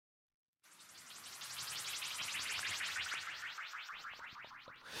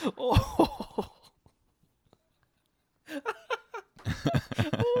Oh,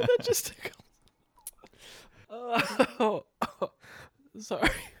 oh, that just tickled. Oh, sorry.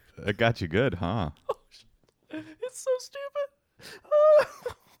 That got you good, huh? It's so stupid. Hello.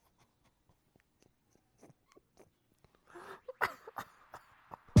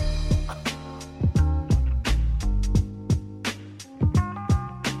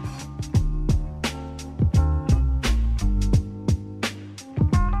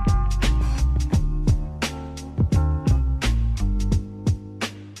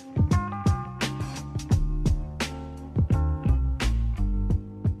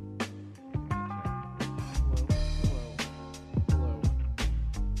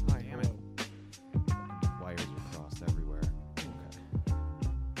 Hi, Damn it. hello. Wires are crossed everywhere. Okay.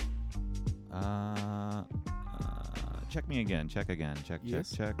 Check me again. Check again. Check,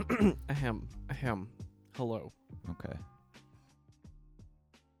 Yes. check, check. Ahem. Hello. Okay.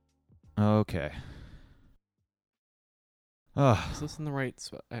 Okay. Is this in the right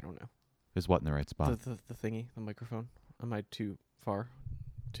spot? I don't know. Is what in the right spot? The thingy, the microphone. Am I too far?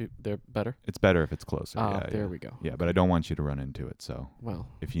 They're better? It's better if it's closer. There we go. Yeah, but I don't want you to run into it. So Well.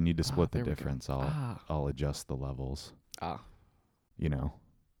 if you need to split the there we go. difference, I'll adjust the levels. You know.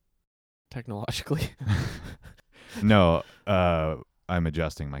 Technologically. No, I'm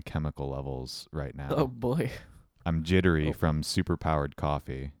adjusting my chemical levels right now. Oh boy. I'm jittery Oh. from superpowered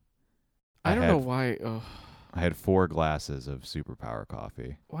coffee. I don't had- know why. I had 4 glasses of superpower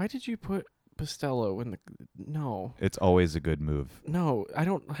coffee. Why did you put Bustelo in the? No, It's always a good move. no. I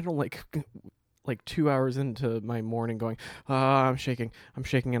don't like 2 hours into my morning going. I'm shaking,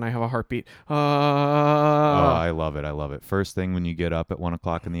 and I have a heartbeat. Oh, I love it. I love it. First thing when you get up at 1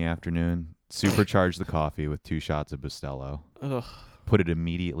 o'clock in the afternoon, supercharge the coffee with 2 shots of Bustelo. Ugh. Put it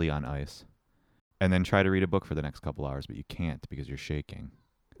immediately on ice. And then try to read a book for the next couple hours, but you can't because you're shaking.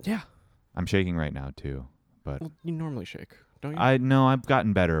 Yeah. I'm shaking right now too. But Well, you normally shake, don't you? I know I've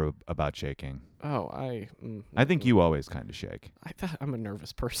gotten better about shaking. I think you always kind of shake. I thought I'm a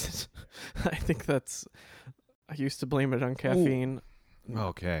nervous person. I think that's. I used to blame it on caffeine.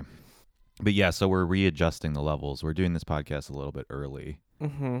 Okay. But yeah, so we're readjusting the levels. We're doing this podcast a little bit early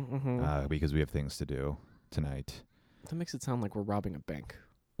because we have things to do tonight. That makes it sound like we're robbing a bank.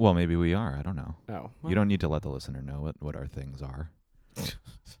 Well, maybe we are. I don't know. Oh. You don't need to let the listener know what our things are.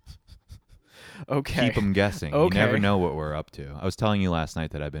 Okay. Keep them guessing. Okay. You never know what we're up to. I was telling you last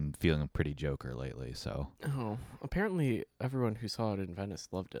night that I've been feeling pretty Joker lately, so. Oh, apparently everyone who saw it in Venice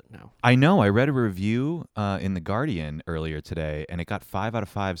loved it now. I know. I read a review in The Guardian earlier today, and it got 5 out of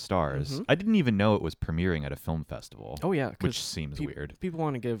 5 stars. Mhm. I didn't even know it was premiering at a film festival, Oh yeah, 'cause which seems weird. people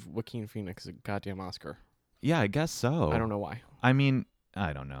want to give Joaquin Phoenix a goddamn Oscar. Yeah, I guess so. I don't know why. I mean,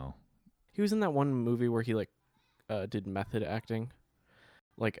 I don't know. He was in that one movie where he did method acting,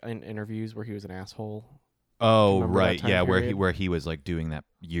 like in interviews where he was an asshole. Oh, Remember that right. time Yeah, period? where he was like doing that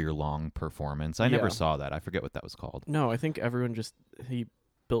year-long performance. I never Yeah. saw that. I forget what that was called. No, I think everyone he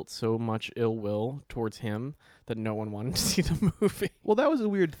built so much ill will towards him that no one wanted to see the movie. Well, that was a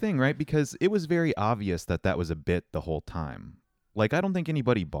weird thing, right? Because it was very obvious that that was a bit the whole time. Like, I don't think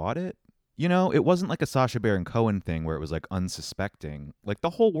anybody bought it. You know, it wasn't like a Sacha Baron Cohen thing where it was like unsuspecting. Like,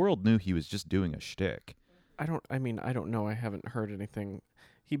 the whole world knew he was just doing a shtick. I don't know. I haven't heard anything.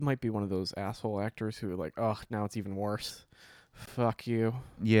 He might be one of those asshole actors who are like, oh, now it's even worse. Fuck you.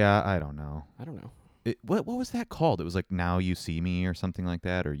 Yeah, I don't know. I don't know. What was that called? It was like Now You See Me or something like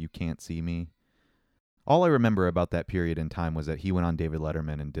that, or You Can't See Me. All I remember about that period in time was that he went on David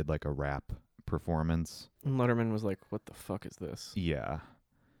Letterman and did like a rap performance. And Letterman was like, what the fuck is this? Yeah.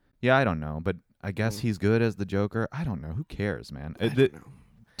 Yeah, I don't know, but I guess he's good as the Joker. I don't know. Who cares, man? I don't know.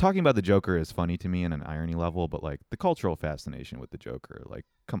 Talking about the Joker is funny to me in an irony level, but like the cultural fascination with the Joker, like,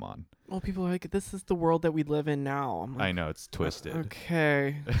 come on. Well, people are like, this is the world that we live in now. I'm like, I know, it's twisted.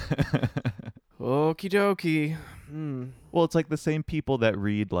 Okay. Okie dokie. Well, it's like the same people that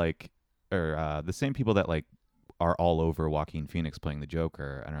read like, or the same people that like are all over Joaquin Phoenix playing the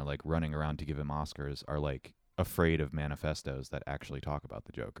Joker and are like running around to give him Oscars are like afraid of manifestos that actually talk about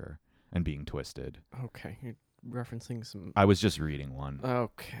the Joker and being twisted. Okay. You're referencing some. I was just reading one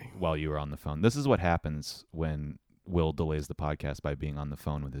Okay. while you were on the phone. This is what happens when Will delays the podcast by being on the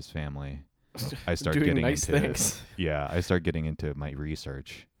phone with his family. I start Doing getting nice into things. Yeah, I start getting into my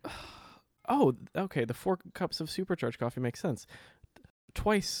research. Oh, okay. The 4 cups of supercharged coffee makes sense.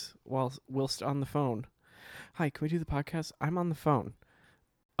 Twice whilst on the phone. Hi, can we do the podcast? I'm on the phone.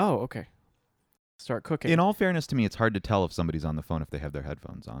 Oh, okay. Start cooking. In all fairness to me, it's hard to tell if somebody's on the phone if they have their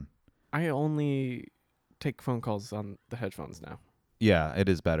headphones on. I only take phone calls on the headphones now. Yeah, it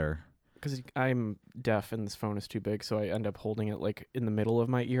is better. because I'm deaf and this phone is too big, so I end up holding it like in the middle of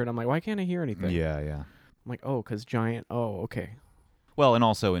my ear, and I'm like, why can't I hear anything? Yeah. I'm like, oh, because giant. Oh, okay. Well, and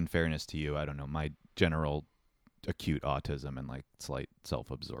also in fairness to you, I don't know, my general acute autism and like slight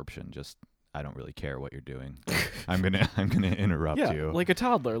self-absorption, just I don't really care what you're doing. I'm gonna interrupt Yeah, you. like a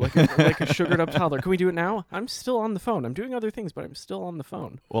toddler, like a sugared up toddler. Can we do it now? I'm still on the phone. I'm doing other things, but I'm still on the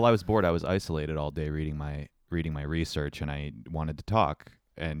phone. Well, I was bored. I was isolated all day reading my research, and I wanted to talk,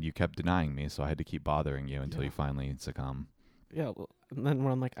 and you kept denying me, so I had to keep bothering you until Yeah. you finally succumb. Yeah, and then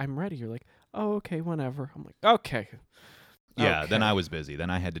when I'm like, I'm ready, you're like, oh, okay, whenever. I'm like, okay. Yeah, then Okay. I was busy. Then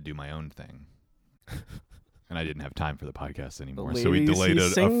I had to do my own thing. And I didn't have time for the podcast anymore. The So we ladies, delayed he's a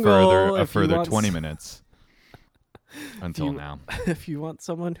single. If you further want 20 s- minutes until you- now. If you want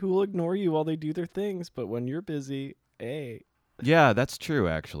someone who will ignore you while they do their things, but when you're busy, hey, Yeah, that's true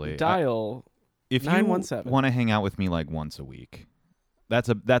actually. dial. If you 917. want to hang out with me like once a week, that's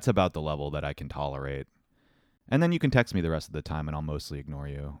about the level that I can tolerate. And then you can text me the rest of the time and I'll mostly ignore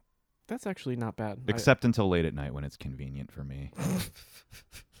you. That's actually not bad. Except until late at night when it's convenient for me.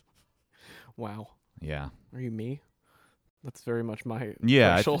 Wow. Yeah. Are you me? That's very much my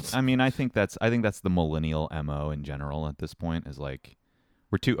Yeah, threshold. I think that's the millennial MO in general at this point is like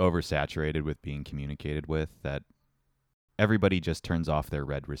we're too oversaturated with being communicated with that everybody just turns off their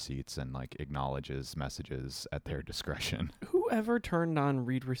read receipts and like acknowledges messages at their discretion. Whoever turned on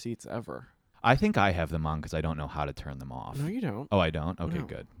read receipts ever? I think I have them on because I don't know how to turn them off. No, you don't. Oh, I don't? Okay, No.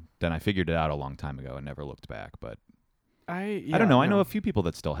 good. Then I figured it out a long time ago and never looked back. But I I don't know. I know no. a few people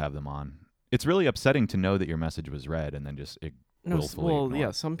that still have them on. It's really upsetting to know that your message was read and then just No, willfully well, ignore yeah,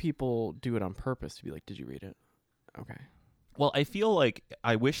 it. some people do it on purpose to be like, did you read it? Okay. Well, I feel like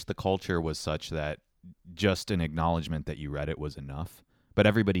I wish the culture was such that just an acknowledgement that you read it was enough. But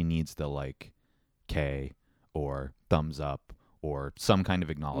everybody needs the like K or thumbs up or some kind of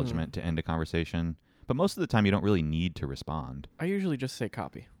acknowledgement to end a conversation. But most of the time you don't really need to respond. I usually just say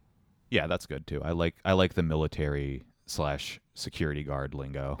copy. Yeah, that's good too. I like the military / security guard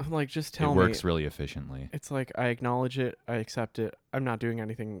lingo. I'm like, just It tell me. works really efficiently. It's like I acknowledge it, I accept it. I'm not doing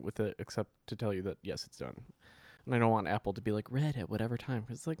anything with it except to tell you that yes, it's done. And I don't want Apple to be like read at whatever time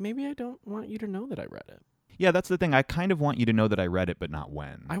because it's like maybe I don't want you to know that I read it. Yeah, that's the thing. I kind of want you to know that I read it, but not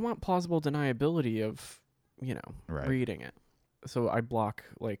when. I want plausible deniability of, Right. reading it. So I block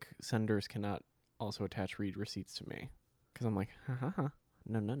like senders cannot also attach read receipts to me because I'm like,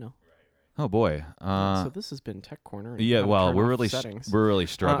 no. Oh boy. So this has been Tech Corner. and Yeah, how to well, turn we're off really settings. we're really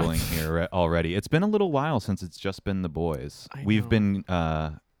struggling here already. It's been a little while since it's just been the boys. I We've know.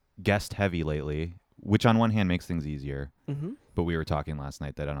 been guest heavy lately, which on one hand makes things easier, Mm-hmm. but we were talking last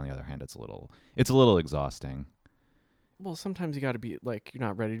night that on the other hand it's a little exhausting. Well, sometimes you got to be like you're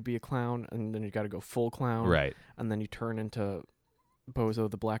not ready to be a clown, and then you got to go full clown, Right. and then you turn into Bozo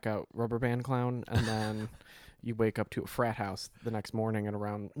the blackout rubber band clown, and then you wake up to a frat house the next morning at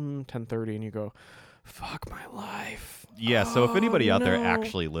around 10:30, and you go, "Fuck my life." Yeah, so if anybody out there no.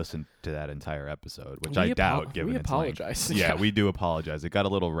 actually listened to that entire episode, which We I apo- doubt given we its length. apologize. Yeah, we do apologize. It got a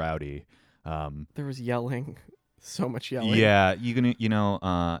little rowdy. There was yelling, so much yelling. Yeah,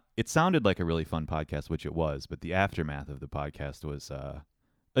 it sounded like a really fun podcast, which it was, but the aftermath of the podcast was a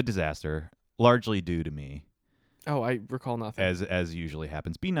disaster, largely due to me, Oh, I recall nothing. as usually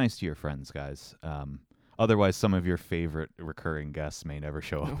happens. Be nice to your friends, guys. Otherwise, some of your favorite recurring guests may never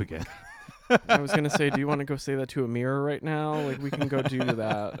show up again. I was gonna say, do you want to go say that to a mirror right now? Like we can go do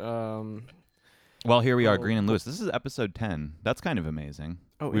that. Well, here we are, Oh. Green and Lewis. This is episode 10. That's kind of amazing.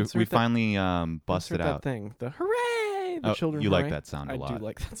 Oh, we insert that- finally busted insert that out. thing. The hooray! The Oh, children. you like hooray. that sound a I lot. do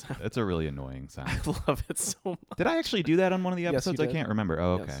like that sound. It's a really annoying I sound. love it so much. Did I actually do that on one of the Yes, you episodes? I did. can't remember.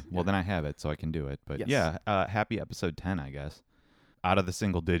 Oh, okay. Yes, Well, yeah. then I have it, so I can do it. But Yes. yeah, happy episode 10, I guess. Out of the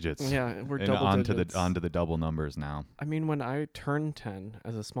single digits. Yeah, we're And double onto digits. the double numbers now. I mean, when I turned 10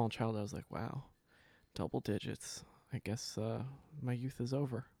 as a small child, I was like, wow, double digits. I guess my youth is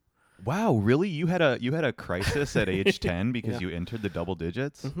over. Wow, really? You had a crisis at age 10 because Yeah. you entered the double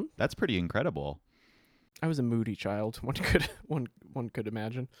digits? Mhm. That's pretty incredible. I was a moody child. One could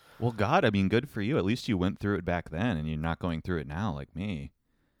imagine. Well, God, I mean, good for you. At least you went through it back then and you're not going through it now like me.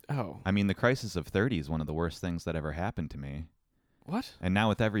 Oh, I mean, the crisis of 30 is one of the worst things that ever happened to me. what? And now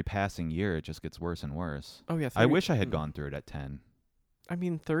with every passing year, it just gets worse and worse. Oh yeah. I 30 wish I had mm. gone through it at 10. I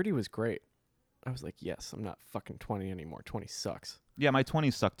mean, 30 was great. I was like, yes, I'm not fucking 20 anymore. 20 sucks. Yeah, my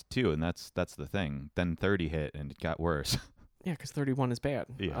 20s sucked too, and that's the thing. Then 30 hit, and it got worse. Yeah, because 31 is bad.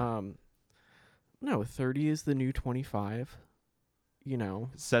 Yeah. No, 30 is the new 25. You know,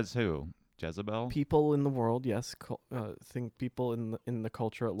 Says who? Jezebel? people in the world, yes. Think people in the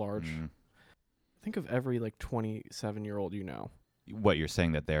culture at large. Mm. Think of every like 27-year-old you know. What you're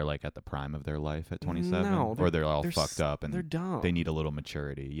saying, that they're like at the prime of their life at 27, No, or they're all they're fucked up they're and dumb. they need a little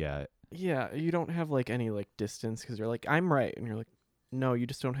maturity. Yeah. Yeah, you don't have like any like distance because you're like, I'm right, and you're like, no, you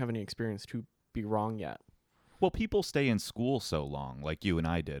just don't have any experience to be wrong yet. Well, people stay in school so long, like you and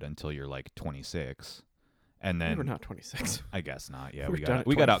I did, until you're like 26, and then We're not 26. I guess not. Yeah, We're we done got at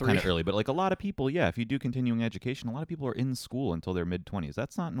we got out 23. kind of early, but like a lot of people, yeah, if you do continuing education, a lot of people are in school until their mid 20s.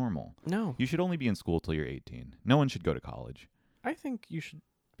 That's not normal. No, You should only be in school till you're 18. No one should go to college. I think you should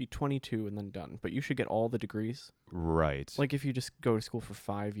be 22 and then done, but you should get all the degrees. Right. Like if you just go to school for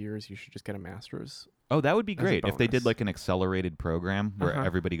 5 years, you should just get a master's. Oh, that would be as a great if they did bonus. like an accelerated program where Uh-huh.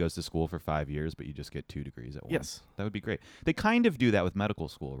 everybody goes to school for 5 years, but you just get 2 degrees at once. Yes, That would be great. They kind of do that with medical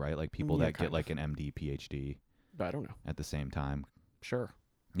school, right? Like people Yeah, that kind get like an MD, PhD but I don't know. at the same time. Sure.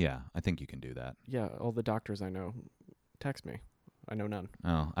 Yeah, I think you can do that. Yeah, all the doctors I know text me. I know none.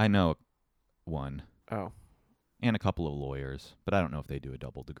 Oh, I know one Oh, and a couple of lawyers, but I don't know if they do a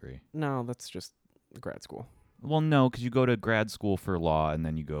double degree. no, that's just grad school. Well, no, because you go to grad school for law and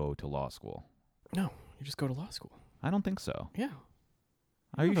then you go to law school. No, you just go to law school. I don't think so. Yeah.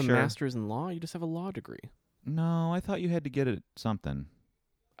 Are you have sure? a master's in law? You just have a law degree. No, I thought you had to get it something.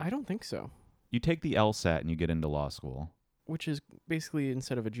 I don't think so. You take the LSAT and you get into law school. Which is basically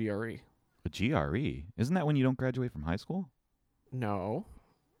instead of a GRE. A GRE? Isn't that when you don't graduate from high school? No,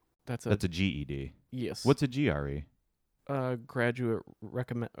 that's a That's a GED. yes. What's a GRE? Graduate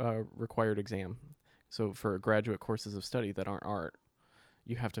required exam? So for graduate courses of study that aren't art,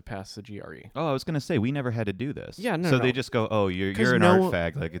 you have to pass the GRE. Oh, I was going to say, we never had to do this. Yeah, no, So no. they just go, oh, 'Cause you're an no- art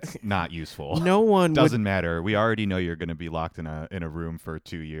fag. Like, it's not useful. No one would. Doesn't matter. We already know you're going to be locked in a room for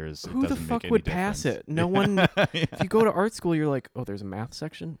 2 years. Who it the doesn't fuck make any would pass difference. it? No one. If you go to art school, you're like, oh, there's a math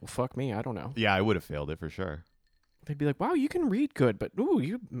section. Well, fuck me, I don't know. Yeah, I would have failed it for sure. They'd be like, wow, you can read good, but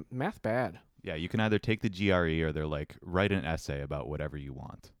ooh, math bad. Yeah, you can either take the GRE or they're like, write an essay about whatever you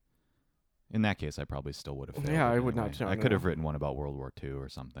want. In that case, I probably still would have failed. Yeah, it I would anyway. not. I No, could no. have written one about World War II or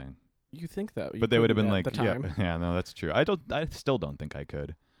something. You think that? But they would have been couldn't like, at the time. yeah, no, that's true. I still don't think I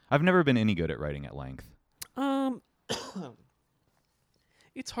could. I've never been any good at writing at length.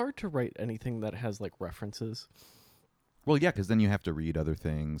 It's hard to write anything that has like references. Well, yeah, because then you have to read other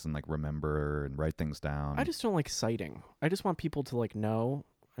things and like remember and write things down. I just don't like citing. I just want people to like know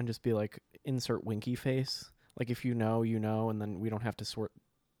and just be like insert winky face. Like if you know, and then we don't have to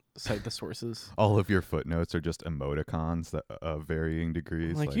cite the sources. All of your footnotes are just emoticons that of varying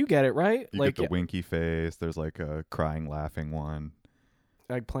degrees. Like you get it, right? you Like get the winky face. There's like a crying, laughing one.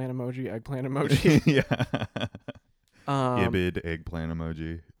 eggplant emoji. yeah. Ibid, eggplant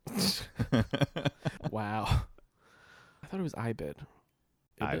emoji. Wow. I thought it was ibid.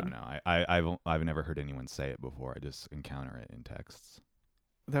 I Ibid? don't know. I've never heard anyone say it before. I just encounter it in texts.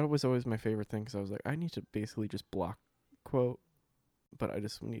 That was always my favorite thing because I was like, I need to basically just block quote, but I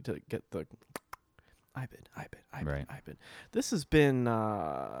just need to get the ibid. Right. This has been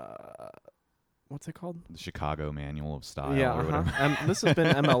what's it called? The Chicago Manual of Style. Yeah, or whatever. This has been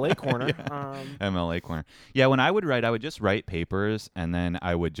MLA Corner. MLA Corner. Yeah, when I would write, I would just write papers and then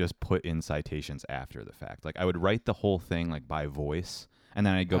I would just put in citations after the fact. Like I would write the whole thing like by voice and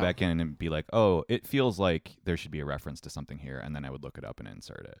then I'd go back in and be like, oh, it feels like there should be a reference to something here. And then I would look it up and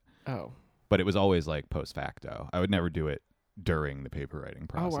insert it. Oh. But it was always like post facto. I would never do it during the paper writing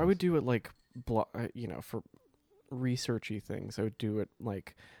process. Oh, I would do it like, for researchy things. I would do it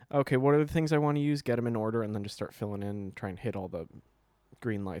like, okay, what are the things I want to use? Get them in order and then just start filling in and try and hit all the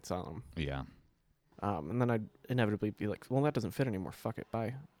green lights on them. Yeah. And then I'd inevitably be like, well, that doesn't fit anymore. Fuck it.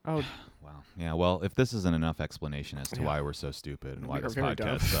 Bye. Oh, Wow. Yeah, well, if this isn't enough explanation as to Yeah. why we're so stupid and why We are this very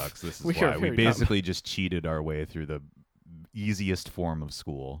dumb. podcast sucks, this is We are why. We very dumb. basically just cheated our way through the easiest form of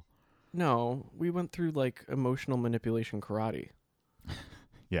school. no, we went through like emotional manipulation karate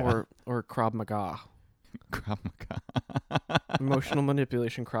Yeah. or Krav Maga. Krav Maga. Emotional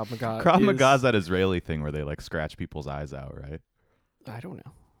manipulation Krav Maga. Krav is- Maga's that Israeli thing where they like scratch people's eyes out, right? I don't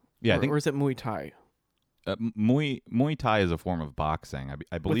know. Yeah, or, I think or is it Muay Thai? Muay Thai is a form of boxing.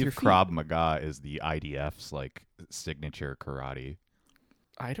 I believe your feet. Krav Maga is the IDF's like signature karate.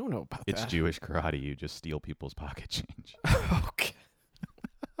 I don't know about It's that. Jewish karate. You just steal people's pocket change. Okay.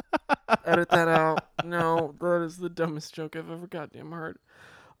 Edit that out. No, that is the dumbest joke I've ever goddamn heard.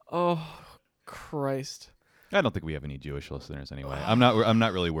 Oh, Christ. I don't think we have any Jewish listeners anyway. I'm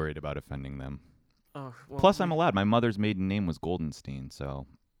not really worried about offending them. Oh, well, Plus, I'm allowed. My mother's maiden name was Goldenstein, so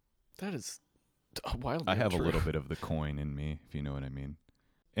That is wildly I have untrue. a little bit of the coin in me, if you know what I mean.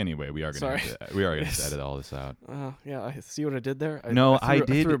 Anyway, we are Sorry. gonna have to edit all this out. Yeah, I see what I did there. No, I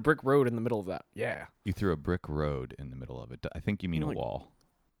did. threw a brick road in the middle of that. Yeah. You threw a brick road in the middle of it. I think you mean You a like- wall,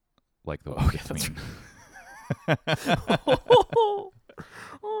 like the Oh, one yeah, that's between. Oh,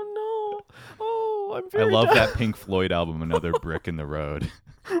 oh no. Oh, I'm I very love dumb. that Pink Floyd album, Another Brick in the Road.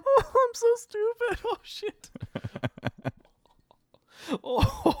 Oh, I'm so stupid. Oh shit.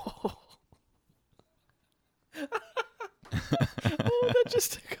 Oh. Oh, that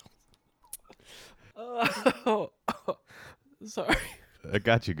just oh. Sorry. That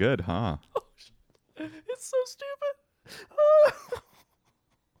got you good, huh? It's so stupid.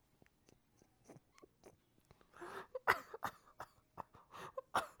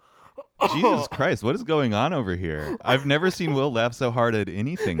 Jesus Christ, what is going on over here? I've never seen Will laugh so hard at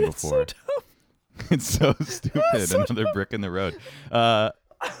anything It's so before. dumb. It's so stupid. So Another brick in the road.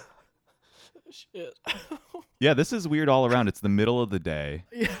 Shit. Yeah, this is weird all around. It's the middle of the day.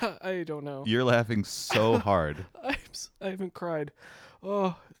 Yeah, I don't know. You're laughing so hard. I haven't cried.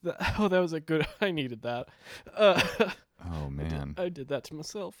 Oh, that was a good. I needed that. Oh man. I did that to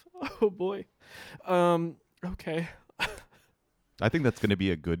myself. Oh boy. Okay. I think that's going to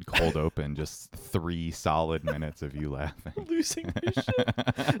be a good cold open. Just 3 solid minutes of you laughing. Losing my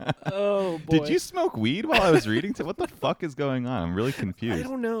shit. Oh boy. Did you smoke weed while I was reading? What the fuck is going on? I'm really I confused.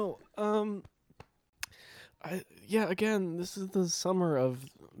 don't know. Again, this is the summer of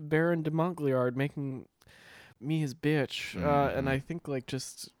Baron de Montgliard making me his bitch, and I think like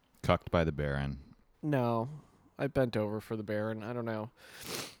just Cucked by the Baron. no, I bent over for the Baron. I don't know.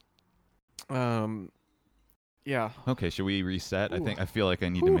 Yeah. Okay, should we reset? Ooh. I feel like I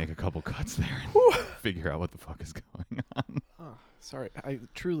need to Ooh. make a couple cuts there and Ooh. figure out what the fuck is going on. Oh, sorry, I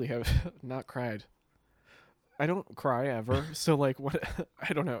truly have not cried. I don't cry ever, so like what?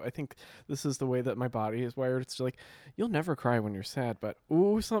 I don't know. I think this is the way that my body is wired. It's like you'll never cry when you're sad, but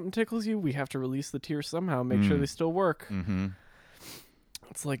ooh, something tickles you. We have to release the tears somehow. Make sure they still work. Mm-hmm.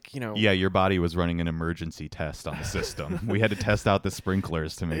 It's like, you know. Yeah, your body was running an emergency test on the system. We had to test out the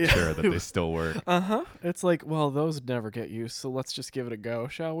sprinklers to make Yeah. sure that they still work. It's like, well, those never get used, so let's just give it a go,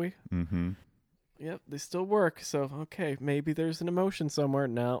 shall we? Mm-hmm. Yep, they still work. So okay, maybe there's an emotion somewhere.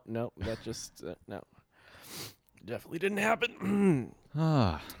 No, that just no. Definitely didn't happen.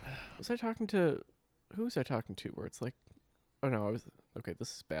 Ah, Was I talking to? Who was I talking to? Where it's like, oh no, I was okay.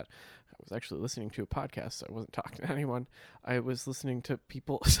 This is bad. I was actually listening to a podcast. So I wasn't talking to anyone. I was listening to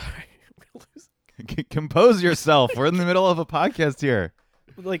people. Sorry, compose yourself. We're in the middle of a podcast here.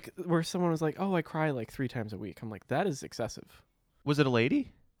 like where someone was like, "Oh, I cry like 3 times a week." I'm like, that is excessive. Was it a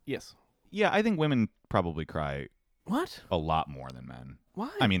lady? Yes. Yeah, I think women probably cry What? a lot more than men. Why?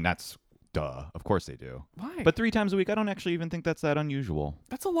 I mean, that's duh. Of course they do. why? But 3 times a week, I don't actually even think that's that unusual.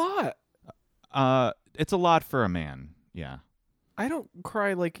 that's a lot. It's a lot for a man. Yeah. I don't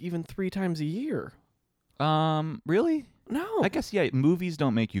cry like even 3 times a year. Really? No. I guess, yeah, movies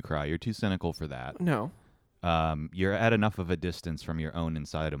don't make you cry. You're too cynical for that. No. You're at enough of a distance from your own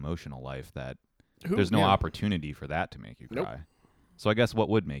inside emotional life that Who? there's no Yeah. opportunity for that to make you Nope. cry. So I guess what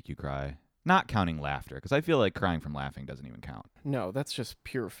would make you cry? Not counting laughter, because I feel like crying from laughing doesn't even count. No, that's just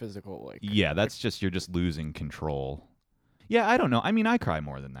pure physical. Like. Yeah, that's just, you're just losing control. Yeah, I don't know. I mean, I cry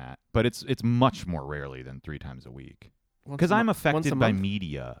more than that, but it's much more rarely than 3 times a week. Once Because a I'm mo- once affected a by month?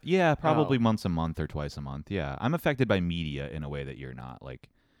 media. Yeah, probably Oh. once a month or twice a month. Yeah, I'm affected by media in a way that you're not. Like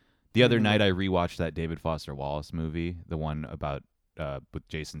the other Mm. night, I rewatched that David Foster Wallace movie, the one about with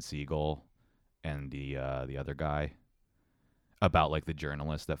Jason Segel and the other guy, about like the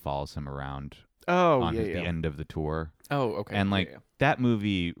journalist that follows him around Oh on yeah, the yeah. end of the tour. Oh okay. And Yeah, like yeah. that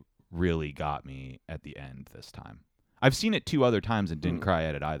movie really got me at the end this time. I've seen it 2 other times and didn't Mm. cry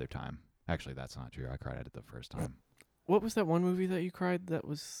at it either time. Actually, that's not true. I cried at it the first time. What was that one movie that you cried that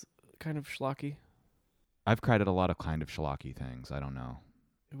was kind of schlocky? I've cried at a lot of kind of schlocky things. I don't know.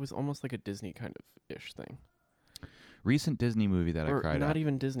 It was almost like a Disney kind of ish thing. Recent Disney movie that I Or cried not at.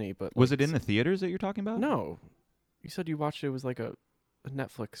 even Disney, but Was like it in the theaters that you're talking about? No. You said you watched it was like a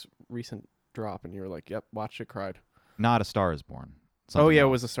Netflix recent drop and you were like, "Yep, watched it, cried." Not A Star Is Born. Oh Something yeah, it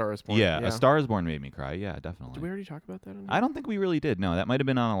else. was A Star Is Born. Yeah, A Star Is Born made me cry. Yeah, definitely. Did we already talk about that? On I don't think we really did. No, that might have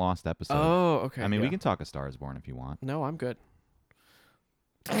been on a lost episode. Oh, okay. I mean, we yeah. can talk A Star Is Born if you want. No, I'm good.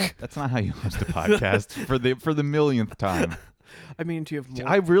 That's not how you host a podcast for the millionth time. I mean, do you have more?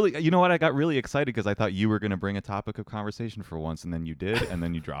 I really, you know what? I got really excited because I thought you were going to bring a topic of conversation for once, and then you did, and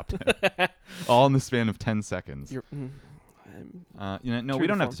then you dropped it, all in the span of 10 seconds. You're, No, we True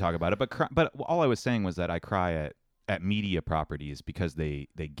don't to have to talk about it. But all I was saying was that I cry at media properties because they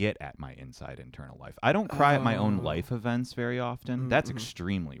get at my inside internal life. I don't cry at my own Oh. life events very often. That's Mhm.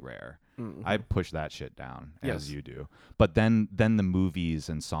 extremely rare. Mhm. I push that shit down Yes. as you do. But then the movies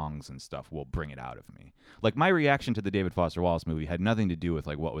and songs and stuff will bring it out of me. Like my reaction to the David Foster Wallace movie had nothing to do with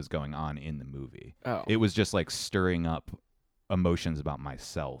like what was going on in the movie. Oh. It was just like stirring up emotions about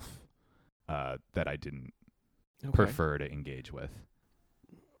myself that I didn't Okay. prefer to engage with.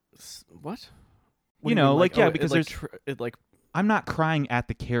 What? You know, like, yeah, because there's it like I'm not crying at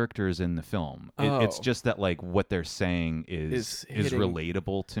the characters in the film. It's Oh. just that like what they're saying is hitting-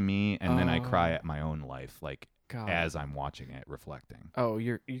 relatable to me, and then I cry Oh. at my own life, like God. as I'm watching it, reflecting. Oh,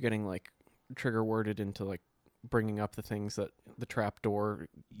 you're getting like trigger worded into like bringing up the things that the trap door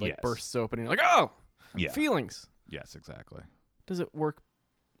like Yes. bursts open and you're like, oh, Yeah. feelings. Yes, exactly. Does it work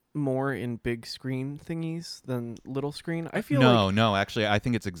more in big screen thingies than little screen? I feel like No, actually, I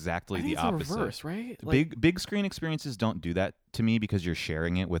think it's exactly I think the it's opposite. the reverse, right? Like, Big screen experiences don't do that to me because you're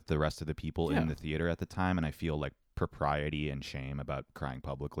sharing it with the rest of the people Yeah. in the theater at the time, and I feel like propriety and shame about crying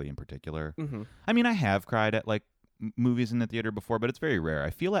publicly in particular. mm-hmm. I mean, I have cried at like movies in the theater before, but it's very rare. I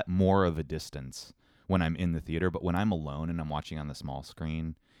feel at more of a distance when I'm in the theater, but when I'm alone and I'm watching on the small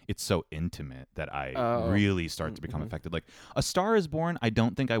screen, it's so intimate that I really start to become Mhm. affected. Like A Star is Born, I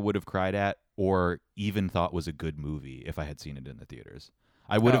don't think I would have cried at or even thought was a good movie if I had seen it in the theaters.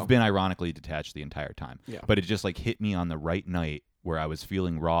 I would Oh. have been ironically detached the entire time. Yeah. But it just like hit me on the right night where I was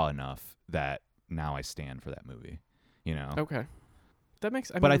feeling raw enough that now I stand for that movie. You know? Okay. That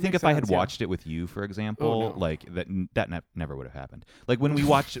makes. But I it think makes if I had sense, yeah. watched it with you, for example, no. like that never would have happened. Like when we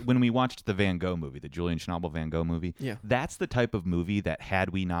watched the Van Gogh movie, the Julian Schnabel Van Gogh movie. Yeah. That's the type of movie that had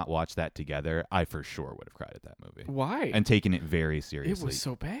we not watched that together, I for sure would have cried at that movie Why? and taken it very it seriously. was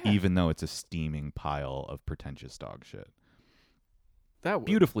so bad. even though it's a steaming pile of pretentious dog shit. that was,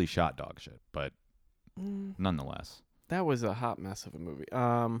 Beautifully shot dog shit, but Mm, nonetheless. that was a hot mess of a movie.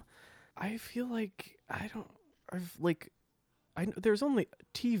 I feel like there's only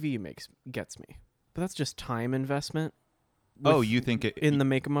TV gets me, but that's just time investment. Oh, with- you think it in the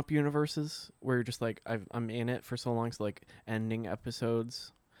make 'em up universes where you're just like I'm in it for so long, so like ending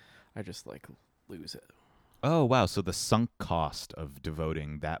episodes, I just like lose it. Oh, wow. So the sunk cost of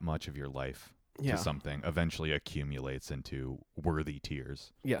devoting that much of your life Yeah. to something eventually accumulates into worthy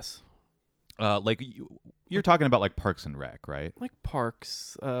tears. Yes. Like you're talking about like Parks and Rec, right? Like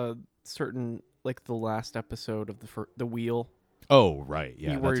Parks, certain like the last episode of the Wheel. Oh, right.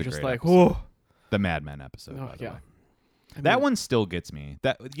 Yeah, where that's you're a just great like, episode. whoa. The Mad Men episode, Oh, by the yeah. way. I That mean, one still gets me.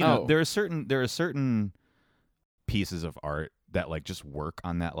 That Oh. there are certain pieces of art that like just work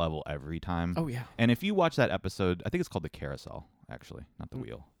on that level every time. Oh yeah. And if you watch that episode, I think it's called The Carousel, actually, not The Mm.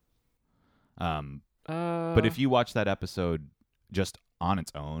 Wheel. But if you watch that episode just on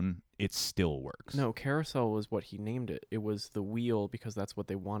its own, it still works. no, Carousel was what he named it. It was the Wheel because that's what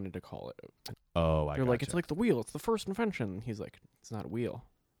they wanted to call it. Oh, I They're like, gotcha. it's like the wheel. It's the first invention. He's like, it's not a wheel.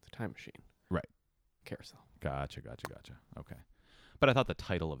 It's a time machine. Right. Carousel. Gotcha. Okay. But I thought the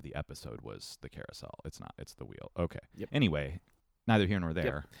title of the episode was The Carousel. It's not. It's The Wheel. Okay. Yep. Anyway, neither here nor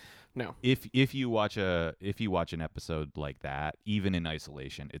there. No. If you watch an episode like that, even in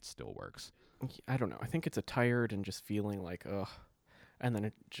isolation, it still works. I don't know. I think it's a tired and just feeling like, ugh. And then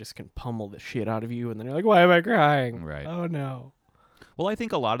it just can pummel the shit out of you. And then you're like, why am I crying? Right. Oh, no. Well, I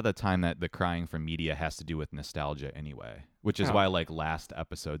think a lot of the time that the crying from media has to do with nostalgia anyway, which is Oh. why like last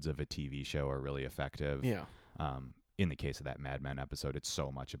episodes of a TV show are really effective. Yeah. In the case of that Mad Men episode, it's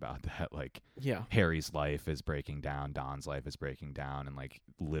so much about that. Like Yeah. Harry's life is breaking down, Don's life is breaking down, and like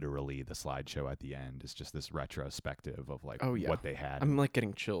literally the slideshow at the end is just this retrospective of like Oh, yeah. what they had. I'm like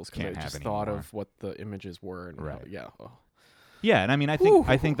getting chills because Can't I have just any thought more. of what the images were. And Right. yeah. Oh. Yeah, and I mean, I Whew.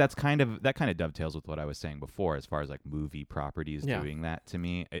 think that kind of dovetails with what I was saying before, as far as like movie properties Yeah. doing that to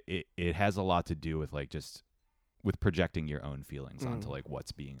me. It has a lot to do with like just with projecting your own feelings onto Mm. like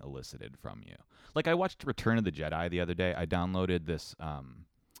what's being elicited from you. Like I watched Return of the Jedi the other day. I downloaded this.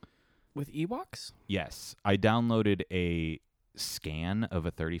 With Ewoks? Yes, I downloaded a scan of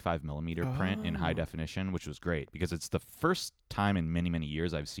a 35 millimeter print in high Oh. definition, which was great because it's the first time in many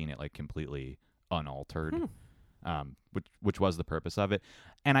years I've seen it like completely unaltered. Which was the purpose of it.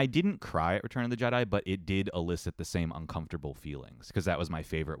 And I didn't cry at Return of the Jedi, but it did elicit the same uncomfortable feelings because that was my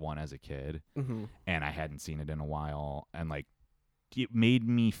favorite one as a kid, Mm-hmm. and I hadn't seen it in a while, and like it made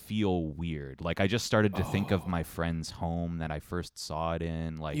me feel weird. Like I just started to think of Oh. my friend's home that I first saw it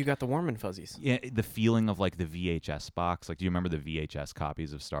in. Like You got the warm and fuzzies. yeah, the feeling of like the VHS box. Like, do you remember the VHS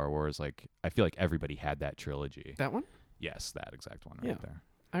copies of Star Wars? Like, I feel like everybody had that trilogy. That one? Yes, that exact one Yeah. right there.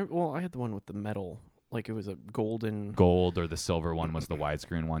 I had the one with the metal. Like it was a golden. Gold or the silver one was the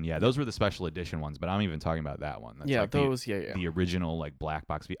widescreen one. Yeah, those were the special edition ones, but I'm even talking about that one. That's yeah, like those. Yeah. the original like black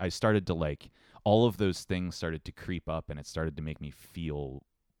box. I started to like all of those things started to creep up, and it started to make me feel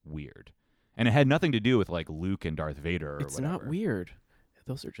weird. And it had nothing to do with like Luke and Darth Vader. Or It's whatever. not weird.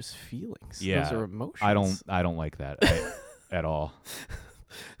 Those are just feelings. Yeah, Those are emotions. I don't like that at all.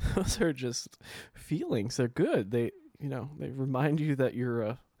 Those are just feelings. They're good. They remind you that you're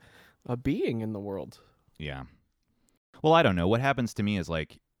a being in the world. Yeah. Well, I don't know. What happens to me is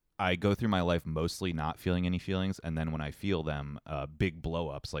like I go through my life mostly not feeling any feelings, and then when I feel them, big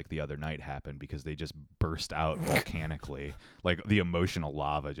blow-ups like the other night happened because they just burst out volcanically. Like the emotional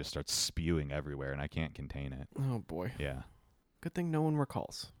lava just starts spewing everywhere, and I can't contain it. Oh boy. Yeah. Good thing no one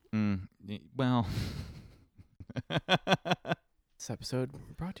recalls. Well. This episode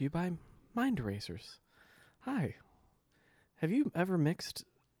brought to you by Mind Erasers. Hi. Have you ever mixed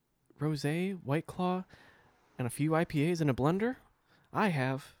rosé, White Claw, and a few IPAs in a blender? I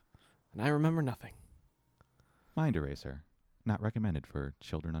have, and I remember nothing. Mind Eraser. Not recommended for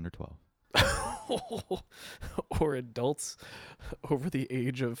children under 12. Or adults over the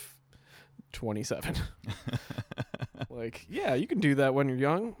age of 27. Like, yeah, you can do that when you're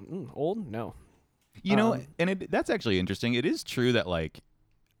young. Old? No. You know, and that's actually interesting. It is true that, like,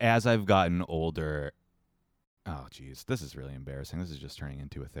 as I've gotten older... Oh, geez. This is really embarrassing. This is just turning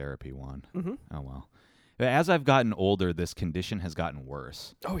into a therapy one. Mm-hmm. Oh, well. As I've gotten older, this condition has gotten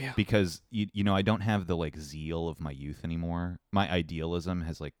worse. Oh, yeah. Because, you know, I don't have the, like, zeal of my youth anymore. My idealism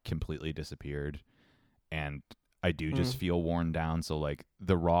has, like, completely disappeared. And I do just feel worn down. So, like,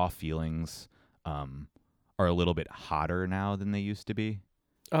 the raw feelings are a little bit hotter now than they used to be.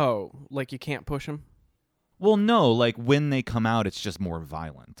 Oh, like you can't push them? Well, no. Like, when they come out, it's just more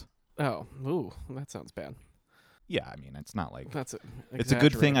violent. Oh, ooh, that sounds bad. Yeah, I mean, it's not like... That's It's a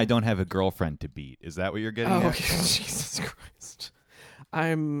good thing I don't have a girlfriend to beat. Is that what you're getting at? Okay. Jesus Christ.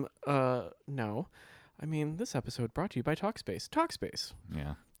 No. I mean, this episode brought to you by Talkspace. Talkspace.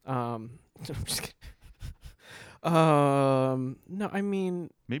 Yeah. I'm just kidding. No, I mean...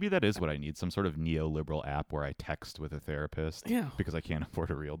 Maybe that is what I need, some sort of neoliberal app where I text with a therapist. Yeah. Because I can't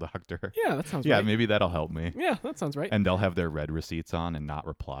afford a real doctor. Yeah, that sounds Yeah, right. maybe that'll help me. Yeah, that sounds right. And they'll have their red receipts on and not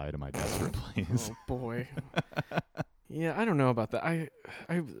reply to my desperate pleas. Oh, boy. Yeah, I don't know about that. I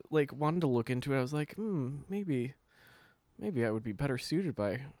like wanted to look into it. I was like, maybe I would be better suited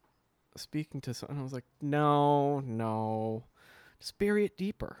by speaking to someone. I was like, no. Just bury it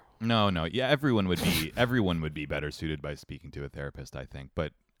deeper. No. Yeah, everyone would be better suited by speaking to a therapist, I think.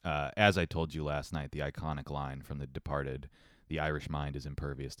 But as I told you last night, the iconic line from The Departed, the Irish mind is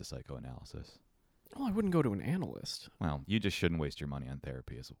impervious to psychoanalysis. Well, I wouldn't go to an analyst. Well, you just shouldn't waste your money on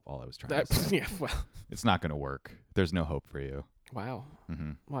therapy is all I was trying to say. Yeah, well. It's not going to work. There's no hope for you. Wow.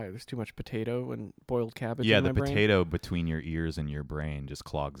 Mm-hmm. Why? There's too much potato and boiled cabbage Yeah, in my the brain? potato between your ears and your brain just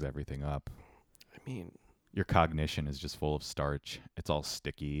clogs everything up. I mean... Your cognition is just full of starch. It's all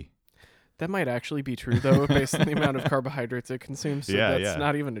sticky. That might actually be true, though, based on the amount of carbohydrates it consumes. So that's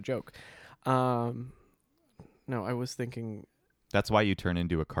not even a joke. No, I was thinking... That's why you turn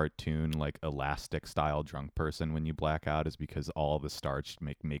into a cartoon, like, elastic-style drunk person when you black out, is because all the starch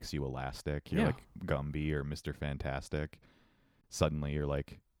makes you elastic. You're like Gumby or Mr. Fantastic. Suddenly you're,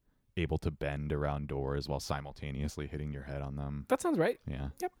 like, able to bend around doors while simultaneously hitting your head on them. That sounds right. Yeah.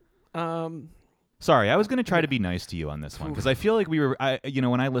 Yep. Sorry, I was going to try to be nice to you on this one, because I feel like when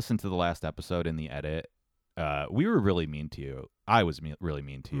I listened to the last episode in the edit, we were really mean to you. I was really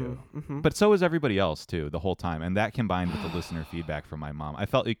mean to you. Mm-hmm. But so was everybody else, too, the whole time. And that combined with the listener feedback from my mom, I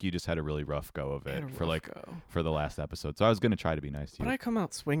felt like you just had a really rough go of it for the last episode. So I was going to try to be nice to you. But I come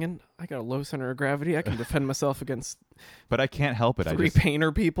out swinging. I got a low center of gravity. I can defend myself against But I can't help it. three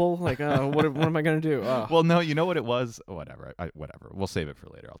painter people. Like, what am I going to do? Well, no, you know what it was? Whatever. Whatever. We'll save it for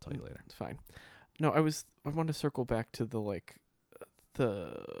later. I'll tell you later. It's fine. No, I wanted to circle back to the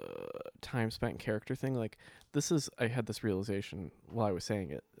time spent character thing. Like, I had this realization while I was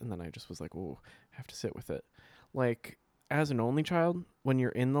saying it, and then I just was like, "Whoa, I have to sit with it." Like, as an only child, when you're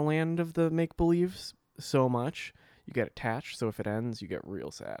in the land of the make believes so much, you get attached. So if it ends, you get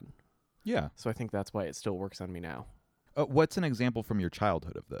real sad. Yeah. So I think that's why it still works on me now. What's an example from your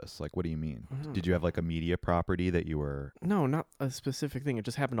childhood of this? Like, what do you mean? Did you have like a media property that you were... No, not a specific thing. It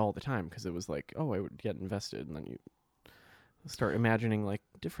just happened all the time because it was like, oh, I would get invested, and then you start imagining like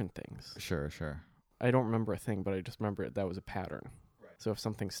different things. Sure. I don't remember a thing, but I just remember that was a pattern. Right. So if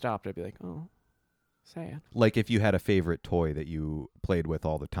something stopped, I'd be like, oh, sad. Like if you had a favorite toy that you played with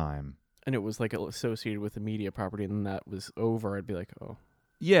all the time. And it was like associated with a media property, and then that was over, I'd be like, oh.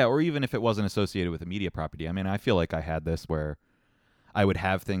 Yeah, or even if it wasn't associated with a media property. I mean, I feel like I had this where I would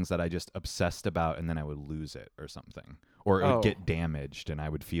have things that I just obsessed about, and then I would lose it or something. Or it would get damaged, and I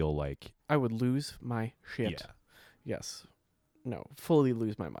would feel like... I would lose my shit. Yeah. Yes. No, fully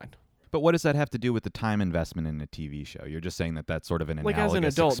lose my mind. But what does that have to do with the time investment in a TV show? You're just saying that that's sort of an analogous like as an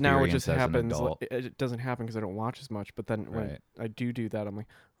adult, now it experience just as an happens. adult. It doesn't happen because I don't watch as much. But then when Right. I do that, I'm like,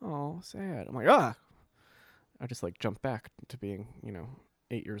 oh, sad. I'm like, ah. I just like jump back to being,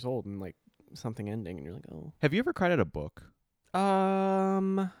 8 years old and like something ending, and you're like, oh. Have you ever cried at a book?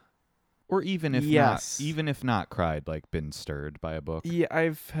 Or even if Yes. not, even if not cried, like been stirred by a book. Yeah,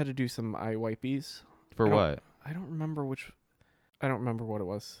 I've had to do some eye wipies. For I don't- what? I don't remember what it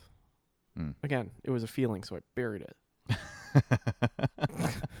was. Hmm. Again, it was a feeling, so I buried it.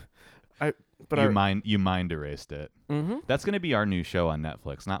 You mind erased it. Mm-hmm. That's going to be our new show on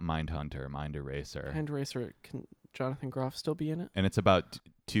Netflix, not Mindhunter, Mind Eraser. Hand Racer, can Jonathan Groff still be in it? And it's about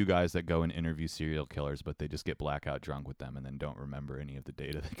two guys that go and interview serial killers, but they just get blackout drunk with them and then don't remember any of the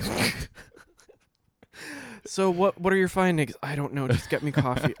data they collect. So what are your findings? I don't know. Just get me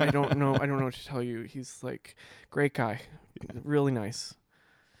coffee. I don't know what to tell you. He's like, great guy. Really nice.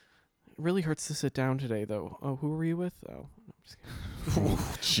 It really hurts to sit down today, though. Oh, who were you with? Oh, I'm just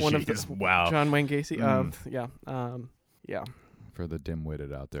kidding. One of the wow. John Wayne Gacy. Mm. Yeah. For the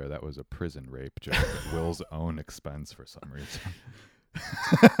dim-witted out there, that was a prison rape joke at Will's own expense for some reason.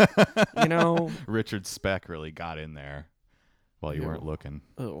 You know, Richard Speck really got in there while you Ew. weren't looking.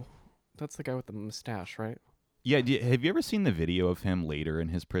 oh, that's the guy with the mustache, right? Yeah, have you ever seen the video of him later in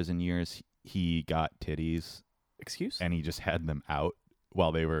his prison years? He got titties Excuse? and he just had them out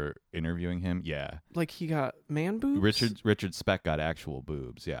while they were interviewing him. Yeah. Like he got man boobs? Richard Speck got actual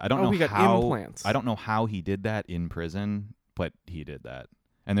boobs. Yeah. I don't Oh, know he got how implants. I don't know how he did that in prison, but he did that.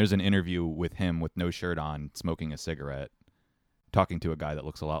 And there's an interview with him with no shirt on, smoking a cigarette, talking to a guy that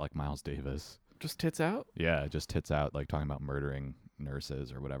looks a lot like Miles Davis. Just tits out? Yeah, just tits out, like talking about murdering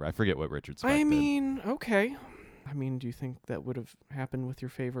nurses or whatever. I forget what Richard Speck I did. mean, okay. I mean, do you think that would have happened with your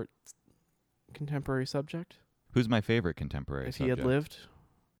favorite contemporary subject? Who's my favorite contemporary If subject? he had lived?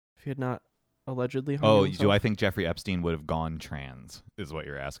 If he had not allegedly hung Oh, himself? do I think Jeffrey Epstein would have gone trans, is what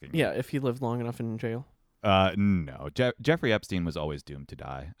you're asking me. Yeah, if he lived long enough in jail. No. Jeffrey Epstein was always doomed to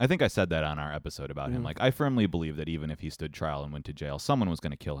die. I think I said that on our episode about him. Mm. Like, I firmly believe that even if he stood trial and went to jail, someone was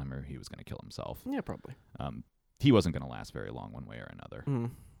going to kill him or he was going to kill himself. Yeah, probably. He wasn't going to last very long one way or another.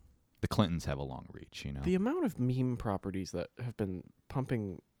 Mm. The Clintons have a long reach, you know? The amount of meme properties that have been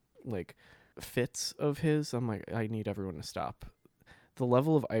pumping, like, fits of his, I'm like, I need everyone to stop. The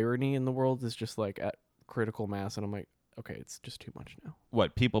level of irony in the world is just, like, at critical mass, and I'm like, okay, it's just too much now.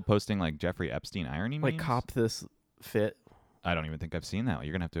 What, people posting, like, Jeffrey Epstein irony memes? Like, cop this fit. I don't even think I've seen that.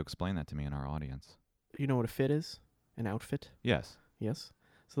 You're going to have to explain that to me in our audience. You know what a fit is? An outfit? Yes. Yes.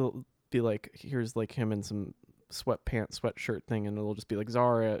 So it'll be like, here's like him in some sweatshirt thing, and it'll just be like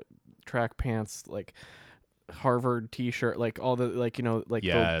Zara track pants, like Harvard t-shirt, like all the, like, you know, like,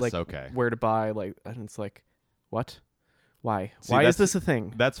 Yes, the, like okay. where to buy, like, and it's like, what? Why? See, Why is that's- this a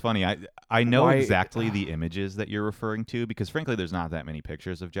thing? That's funny. I know Why- exactly the images that you're referring to because, frankly, there's not that many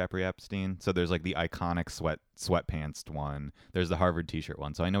pictures of Jeffrey Epstein. So there's like the iconic sweatpants one. There's the Harvard T-shirt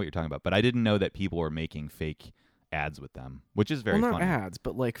one. So I know what you're talking about. But I didn't know that people were making fake ads with them, which is very well, not funny. ads,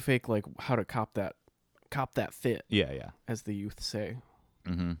 but like fake, like how to cop that fit, Yeah. as the youth say.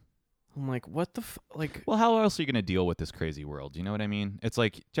 Mm-hmm. I'm like, what the like? Well, how else are you going to deal with this crazy world? You know what I mean? It's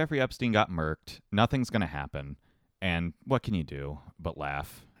like Jeffrey Epstein got murked. Nothing's going to happen. And what can you do but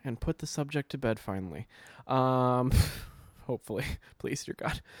laugh? And put the subject to bed finally. Hopefully, please, dear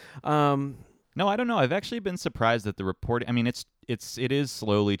God. No, I don't know. I've actually been surprised that the report. I mean, it is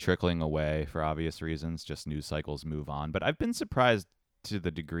slowly trickling away for obvious reasons. Just news cycles move on, but I've been surprised to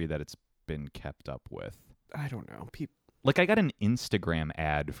the degree that it's been kept up with. I don't know. Like, I got an Instagram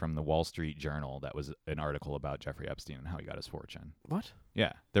ad from the Wall Street Journal that was an article about Jeffrey Epstein and how he got his fortune. What?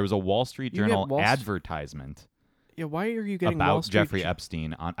 Yeah, there was a Wall Street You get Journal Wall St- advertisement Yeah, why are you getting about Wall Street Jeffrey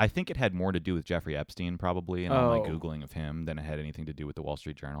Epstein on. I think it had more to do with Jeffrey Epstein probably, and all my Oh. Googling of him than it had anything to do with the Wall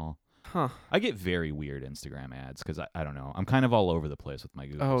Street Journal. Huh. I get very weird Instagram ads because I don't know. I'm kind of all over the place with my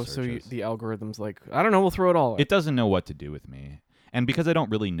Google Oh, searches. so the algorithm's like, I don't know, we'll throw it all. It doesn't know what to do with me. And because I don't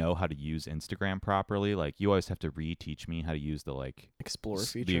really know how to use Instagram properly, like, you always have to reteach me how to use the, like, Explore the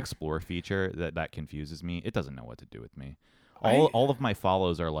feature. Explore feature. That confuses me. It doesn't know what to do with me. I- All of my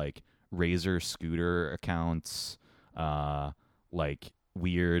follows are like Razor scooter accounts, like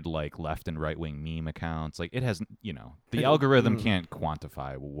weird, like, left and right wing meme accounts. Like, it has, you know, the I don't- algorithm can't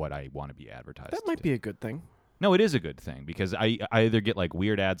quantify what I want to be advertised. That might to. be a good thing. No, it is a good thing because I either get like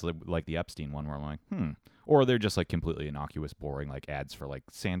weird ads like the Epstein one where I'm like, or they're just like completely innocuous, boring, like ads for like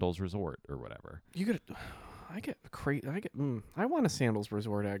Sandals Resort or whatever. I want a Sandals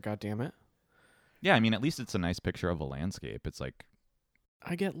Resort ad, goddammit. Yeah, I mean, at least it's a nice picture of a landscape. It's like,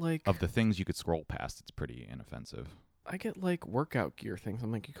 I get like of the things you could scroll past, it's pretty inoffensive. I get like workout gear things.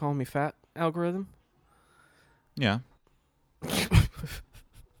 I'm like, you calling me fat, algorithm? Yeah.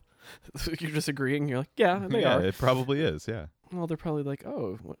 You're just agreeing. You're like, yeah, they are. It probably is, yeah. Well, they're probably like,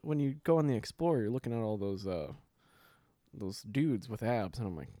 oh, when you go on the Explorer, you're looking at all those dudes with abs, and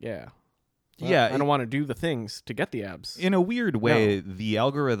I'm like, yeah, Yeah, I don't want to do the things to get the abs. in a weird way, the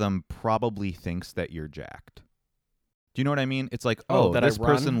algorithm probably thinks that you're jacked. Do you know what I mean? It's like, that this I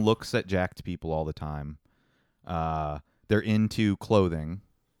run? person looks at jacked people all the time. They're into clothing,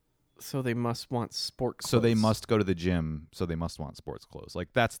 So they must want sport clothes. so they must go to the gym, so they must want sports clothes. Like,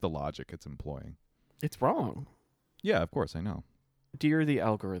 that's the logic it's employing. It's wrong. Yeah, of course, I know. Dear the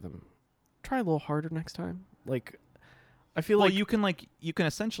algorithm, try a little harder next time. Like, I feel Well, like you can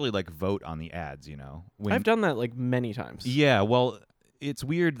essentially like vote on the ads, you know. When, I've done that like many times. Yeah, well, it's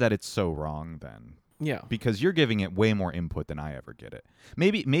weird that it's so wrong then, Yeah. because you're giving it way more input than I ever get it.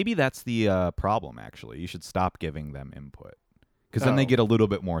 Maybe that's the problem. Actually, you should stop giving them input, because then they Oh. get a little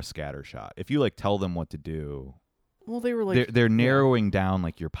bit more scattershot. If you like tell them what to do, Well, they were like they're narrowing down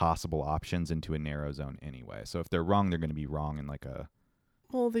like your possible options into a narrow zone anyway. So if they're wrong, they're going to be wrong in like a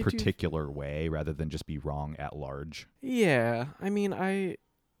Well, they do. particular way rather than just be wrong at large. Yeah. I mean, I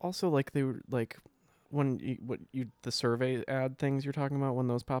also like they were like when the survey ad things you're talking about when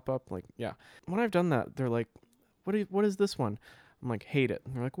those pop up. Like, yeah. When I've done that, they're like, "What is this one?" I'm like, "Hate it."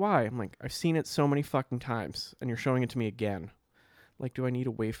 And they're like, "Why?" I'm like, "I've seen it so many fucking times, and you're showing it to me again." Like, do I need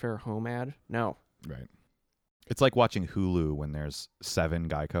a Wayfair home ad? No. Right. It's like watching Hulu when there's 7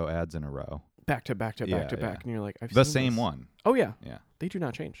 Geico ads in a row. Back to back to Yeah, back to yeah. back, and you're like, "I've The seen same this. one. Oh yeah, Yeah. they do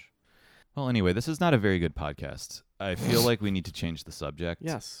not change. Well, anyway, this is not a very good podcast. I feel like we need to change the subject.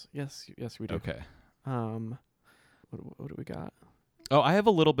 Yes, we do. Okay. What do we got? Oh, I have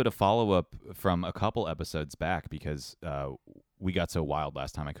a little bit of follow-up from a couple episodes back because we got so wild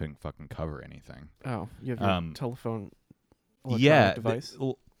last time I couldn't fucking cover anything. Oh, you have your telephone electronic Yeah. device?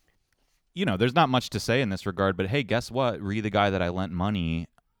 You know, there's not much to say in this regard, but hey, guess what? Ree, the guy that I lent money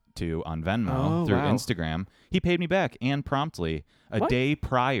to on Venmo Oh, through wow. Instagram, he paid me back and promptly a What? day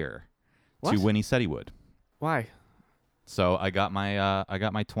prior What? to when he said he would. Why? So I got my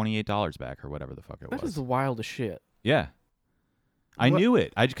 $28 back or whatever the fuck it That was. is the wildest shit. Yeah. I What- knew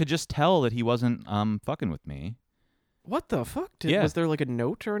it. I could just tell that he wasn't fucking with me. What the fuck? Yeah. Was there like a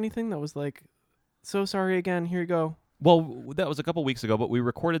note or anything that was like, "So sorry again, here you go"? Well, that was a couple weeks ago, but we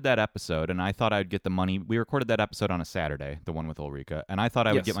recorded that episode, and I thought I'd get the money. We recorded that episode on a Saturday, the one with Ulrika, and I thought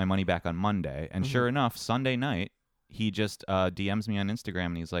I would Yes. get my money back on Monday. And sure enough, Sunday night, he just DMs me on Instagram,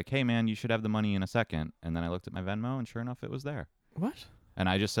 and he's like, "Hey, man, you should have the money in a second." And then I looked at my Venmo, and sure enough, it was there. What? And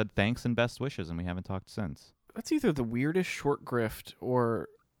I just said thanks and best wishes, and we haven't talked since. That's either the weirdest short grift or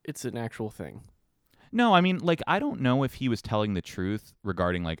it's an actual thing. No, I mean, like, I don't know if he was telling the truth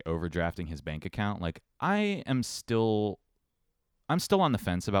regarding, like, overdrafting his bank account. Like, I'm still on the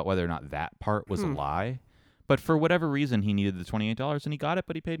fence about whether or not that part was a lie. But for whatever reason, he needed the $28 and he got it,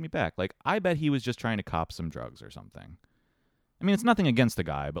 but he paid me back. Like, I bet he was just trying to cop some drugs or something. I mean, it's nothing against the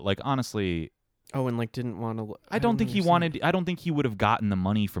guy, but, like, honestly, Oh, and like didn't want to. I don't think he would have gotten the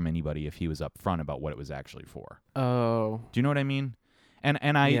money from anybody if he was upfront about what it was actually for. Oh, Do you know what I mean? And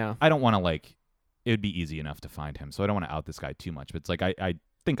Yeah. I don't want to, like, it would be easy enough to find him, so I don't want to out this guy too much. But it's like I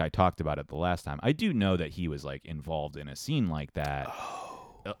think I talked about it the last time. I do know that he was like involved in a scene like that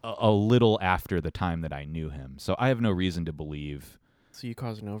a little after the time that I knew him. So I have no reason to believe. so you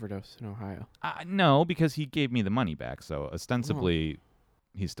caused an overdose in Ohio? No, because he gave me the money back. So ostensibly,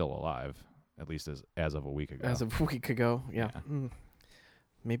 he's still alive, at least as of a week ago. As of a week ago, yeah.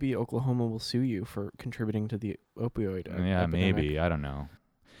 Maybe Oklahoma will sue you for contributing to the opioid. Yeah, epidemic. maybe. I don't know.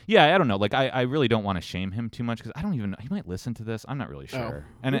 Yeah, I don't know. Like, I really don't want to shame him too much because I don't even. He might listen to this. I'm not really sure.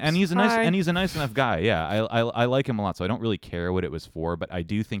 And Oops. he's a Hi. nice enough guy. Yeah, I like him a lot. So I don't really care what it was for, but I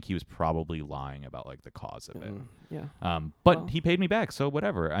do think he was probably lying about like the cause of it. Yeah. But Well. he paid me back, so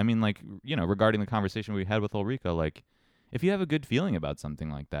whatever. I mean, like, you know, regarding the conversation we had with Ulrika, like, if you have a good feeling about something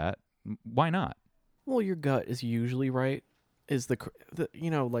like that, why not? Well, your gut is usually right. Is the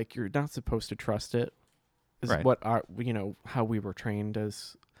like you're not supposed to trust it. Is Right. what our how we were trained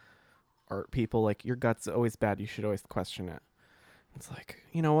as art people. Like your gut's always bad. You should always question it. It's like,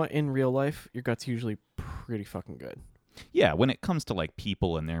 you know what? In real life, your gut's usually pretty fucking good. Yeah, when it comes to like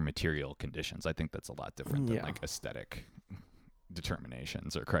people and their material conditions, I think that's a lot different than Yeah. like aesthetic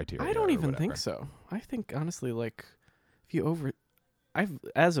determinations or criteria. I don't or even whatever. think so. I think honestly, like if you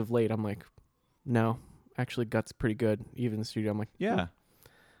as of late, I'm like, no, actually, gut's pretty good. Even in the studio, I'm like, Yeah.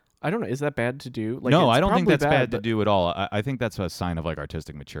 I don't know. Is that bad to do? Like, No, it's I don't think probably that's bad to but- do at all. I think that's a sign of like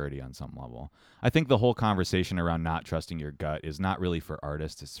artistic maturity on some level. I think the whole conversation around not trusting your gut is not really for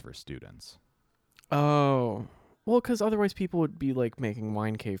artists, it's for students. Oh, well, because otherwise people would be like making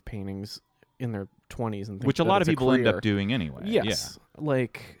wine cave paintings in their 20s and think Which a that lot it's of people end career. up doing anyway. Yes,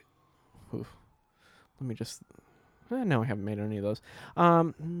 like, oof. Let me just. No, I haven't made any of those.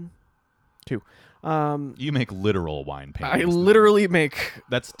 You make literal wine I paintings. literally make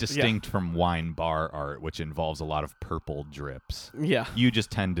That's distinct from wine bar art, which involves a lot of purple drips. yeah. You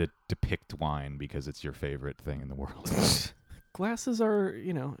just tend to depict wine because it's your favorite thing in the world. Glasses are,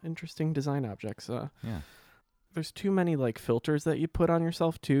 interesting design objects. Yeah. There's too many like filters that you put on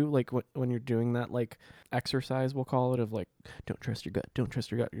yourself too. Like when you're doing that like exercise, we'll call it, of like, don't trust your gut, don't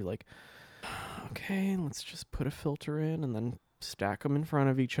trust your gut. You're like, okay, let's just put a filter in and then stack them in front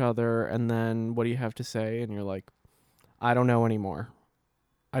of each other. And then what do you have to say? And you're like, I don't know anymore.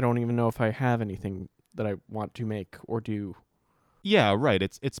 I don't even know if I have anything that I want to make or do. Yeah, right.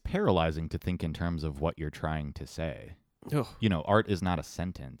 It's paralyzing to think in terms of what you're trying to say. Ugh. Art is not a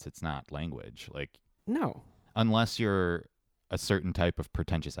sentence. It's not language. Like, No. unless you're a certain type of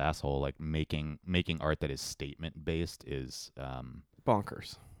pretentious asshole, like making art that is statement based is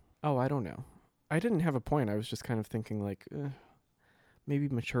Bonkers. Oh, I don't know. I didn't have a point. I was just kind of thinking like, maybe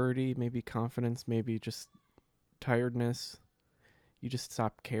maturity, maybe confidence, maybe just tiredness. You just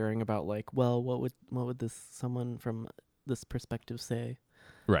stop caring about like, well, what would this someone from this perspective say,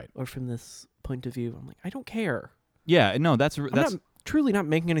 right. or from this point of view. I'm like, I don't care. Yeah, no, that's I'm not, truly not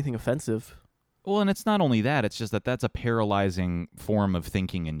making anything offensive. Well, and it's not only that, it's just that's a paralyzing form of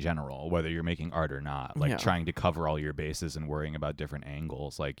thinking in general, whether you're making art or not. Like, Yeah. trying to cover all your bases and worrying about different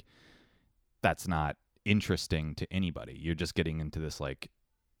angles. Like, that's not interesting to anybody. You're just getting into this, like,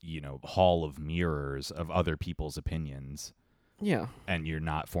 hall of mirrors of other people's opinions. Yeah. And you're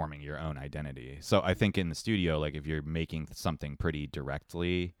not forming your own identity. So I think in the studio, like, if you're making something pretty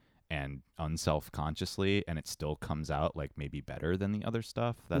directly and unself-consciously, and it still comes out like maybe better than the other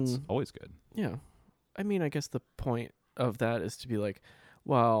stuff, that's always good. Yeah. I mean, I guess the point of that is to be like,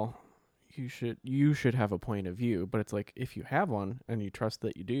 well, you should have a point of view, but it's like, if you have one and you trust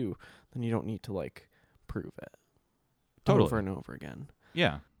that you do, then you don't need to like prove it Totally. over and over again.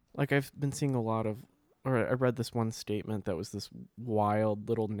 Yeah. Like, I've been seeing a lot of, or I read this one statement that was this wild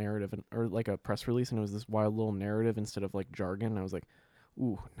little narrative, or like a press release, and it was this wild little narrative instead of like jargon. I was like,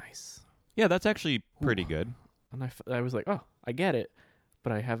 ooh, nice. Yeah, that's actually pretty good. And I was like, oh, I get it,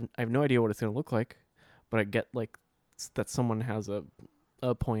 but I have no idea what it's going to look like, but I get like that someone has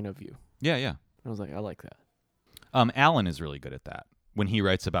a point of view. Yeah, yeah. And I was like, I like that. Alan is really good at that. When he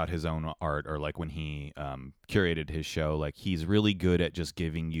writes about his own art, or like when he curated his show, like, he's really good at just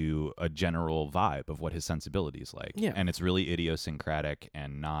giving you a general vibe of what his sensibility is like. Yeah. And it's really idiosyncratic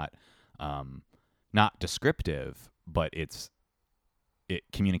and not descriptive, but it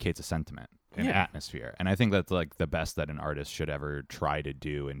communicates a sentiment, an atmosphere. And I think that's like the best that an artist should ever try to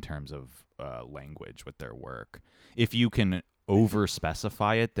do in terms of language with their work. If you can over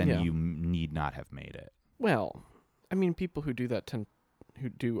specify it, then you need not have made it. Well, I mean, people who do that who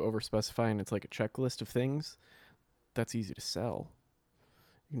do over specify, and it's like a checklist of things, that's easy to sell.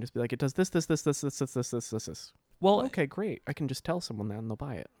 You can just be like, it does this. Well, okay, great. I can just tell someone that and they'll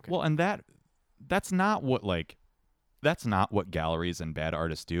buy it. Okay. Well, and that's not what galleries and bad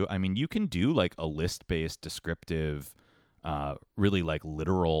artists do. I mean, you can do like a list-based, descriptive, really like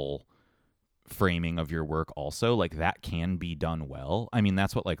literal framing of your work also. Like, that can be done well. I mean,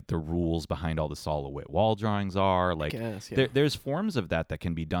 that's what like the rules behind all the Sol LeWitt wall drawings are. Like, there's forms of that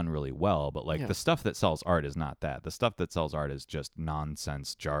can be done really well, but like the stuff that sells art is not that. The stuff that sells art is just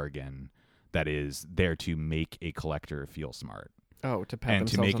nonsense jargon that is there to make a collector feel smart. Oh, and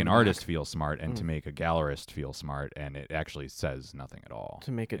to make an artist feel smart, and to make a gallerist feel smart, and it actually says nothing at all.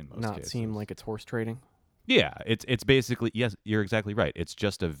 To make it not seem like it's horse trading. Yeah, it's basically, yes, you're exactly right. It's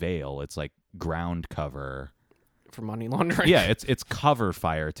just a veil. It's like ground cover for money laundering. Yeah, it's cover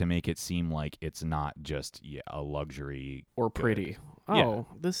fire to make it seem like it's not just a luxury or pretty. Good. Oh,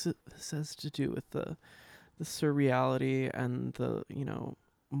 this has to do with the surreality and the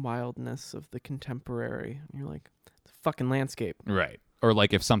wildness of the contemporary. And you're like, it's a fucking landscape, right? Or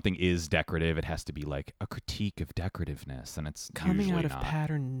like, if something is decorative, it has to be like a critique of decoratitiveness, and it's coming out of not.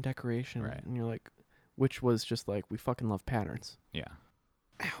 Pattern and decoration, right? And you're like, which was just like, we fucking love patterns. Yeah.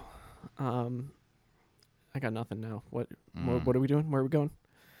 Ow. I got nothing now. What are we doing? Where are we going?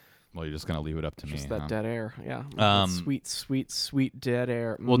 Well, you're just gonna leave it up to me. Just that dead air. Yeah. Sweet, sweet, sweet dead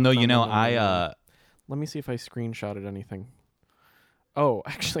air. Well, no, I let me see if I screenshotted anything. Oh,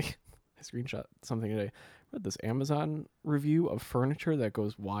 actually, I screenshot something today. I read this Amazon review of furniture that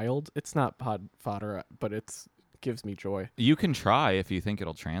goes wild. It's not pod fodder, but it gives me joy. You can try if you think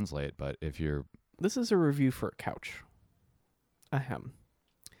it'll translate, but if you're... This is a review for a couch. Ahem.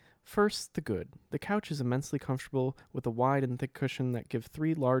 First, the good. The couch is immensely comfortable with a wide and thick cushion that give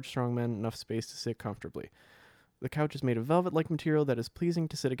 3 large, strong men enough space to sit comfortably. The couch is made of velvet-like material that is pleasing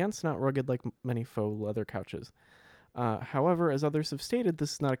to sit against, not rugged like many faux leather couches. However, as others have stated,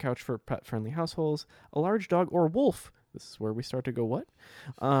 this is not a couch for pet-friendly households. A large dog or wolf, this is where we start to go, what?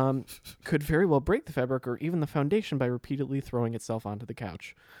 Could very well break the fabric or even the foundation by repeatedly throwing itself onto the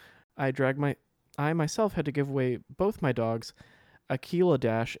couch. I myself had to give away both my dogs, Aquila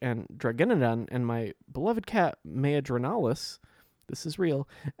Dash and Dragonodon, and my beloved cat, Maedronalis, this is real,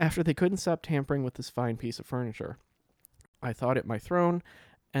 after they couldn't stop tampering with this fine piece of furniture. I thought it my throne,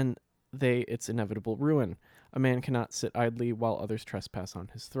 and its inevitable ruin. A man cannot sit idly while others trespass on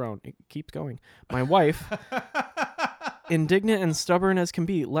his throne. It keeps going. My wife, indignant and stubborn as can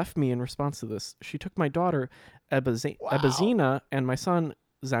be, left me in response to this. She took my daughter, Ebazina, and my son,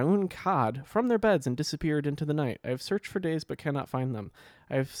 Zaun Kad, from their beds and disappeared into the night. I have searched for days but cannot find them.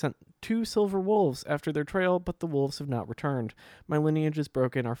 I have sent 2 silver wolves after their trail, but the wolves have not returned. My lineage is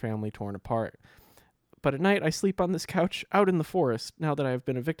broken, our family torn apart. But at night I sleep on this couch out in the forest, now that I have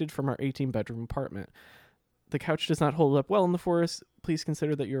been evicted from our 18-bedroom apartment. The couch does not hold up well in the forest. Please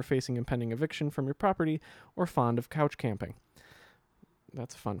consider that you are facing impending eviction from your property or fond of couch camping.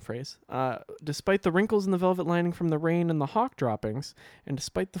 That's a fun phrase. Despite the wrinkles in the velvet lining from the rain and the hawk droppings, and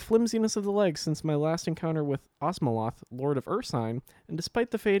despite the flimsiness of the legs since my last encounter with Osmoloth, Lord of Ursine, and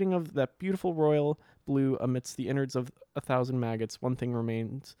despite the fading of that beautiful royal blue amidst the innards of 1,000 maggots, one thing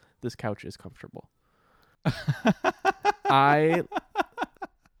remains: this couch is comfortable. I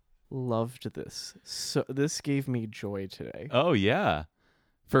loved this. So this gave me joy today. Oh yeah,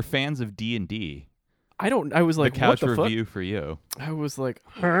 for fans of D&D. I was like, the couch what the review for you. I was like,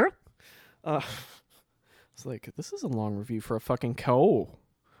 huh? It's like, this is a long review for a fucking co.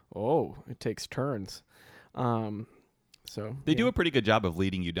 Oh, it takes turns. So They do a pretty good job of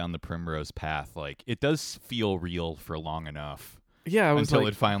leading you down the primrose path. Like, it does feel real for long enough. Yeah, I was until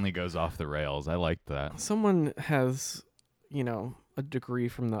like, it finally goes off the rails. I liked that. Someone has, a degree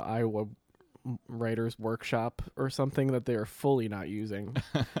from the Iowa Writers Workshop or something that they are fully not using,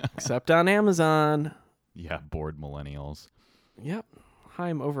 except on Amazon. Yeah, bored millennials. Yep. Hi,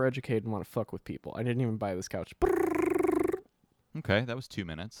 I'm overeducated and want to fuck with people. I didn't even buy this couch. Okay, that was 2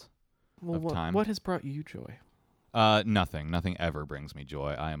 minutes of time. What has brought you joy? Nothing. Nothing ever brings me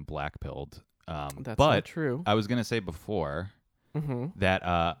joy. I am black-pilled. That's but not true. I was going to say before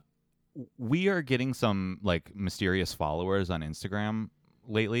that we are getting some like mysterious followers on Instagram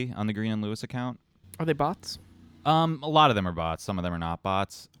lately on the Green and Lewis account. Are they bots? A lot of them are bots. Some of them are not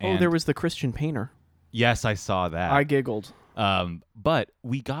bots. Oh, there was the Christian painter. Yes, I saw that. I giggled. But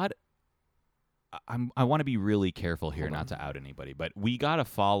we got. I want to be really careful here not to out anybody, but we got a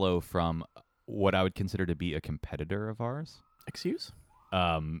follow from what I would consider to be a competitor of ours. Excuse?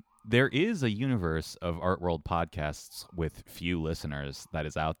 There is a universe of Art World podcasts with few listeners that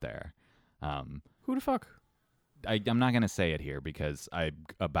is out there. Who the fuck? I'm not going to say it here because I'm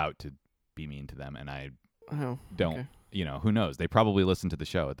about to be mean to them, and I don't. Okay. Who knows? They probably listen to the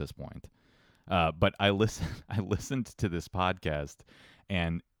show at this point. But I listened to this podcast,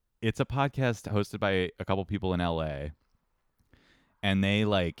 and it's a podcast hosted by a couple people in LA, and they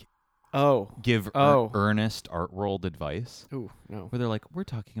give earnest art world advice. Ooh, no. Where they're like, we're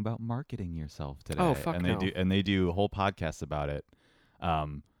talking about marketing yourself today. Oh, fuck no. They do whole podcasts about it.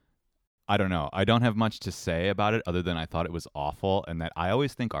 I don't know. I don't have much to say about it other than I thought it was awful, and that I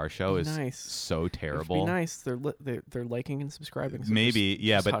always think our show is so terrible. Be nice. They're liking and subscribing. So maybe,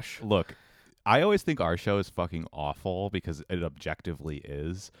 just but hush. Look, I always think our show is fucking awful because it objectively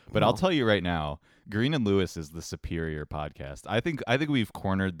is. But I'll tell you right now, Green and Lewis is the superior podcast. I think we've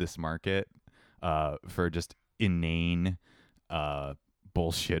cornered this market for just inane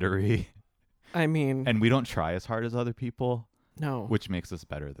bullshittery. I mean, and we don't try as hard as other people. No. Which makes us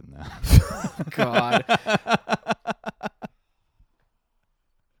better than them. God.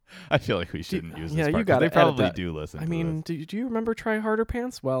 I feel like we shouldn't use this part. You got They probably do listen to mean, this. do you remember Try Harder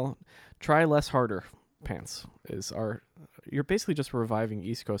Pants? Well, Try Less Harder Pants is you're basically just reviving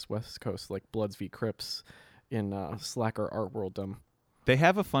East Coast, West Coast, like Bloods v Crips in Slacker Art Worlddom. They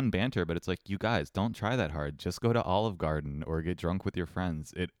have a fun banter, but it's like, you guys, don't try that hard. Just go to Olive Garden or get drunk with your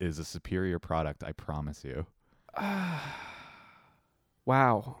friends. It is a superior product, I promise you.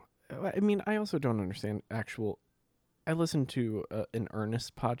 Wow. I mean, I also don't understand I listened to an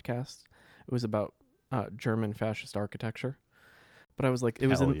Ernest podcast. It was about German fascist architecture. But I was like,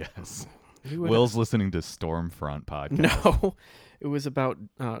 yes. Will's listening to Stormfront podcast. No, it was about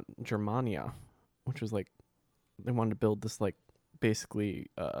Germania, which was like, they wanted to build this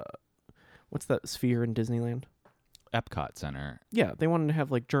basically, what's that sphere in Disneyland? Epcot Center. Yeah, they wanted to have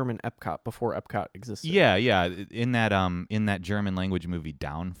German Epcot before Epcot existed. Yeah. In that German language movie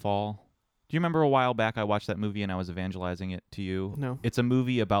Downfall. Do you remember a while back I watched that movie and I was evangelizing it to you? No. It's a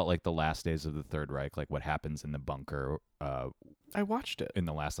movie about like the last days of the Third Reich, like what happens in the bunker I watched it. in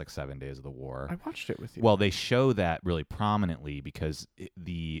the last like 7 days of the war. I watched it with you. Well, they show that really prominently because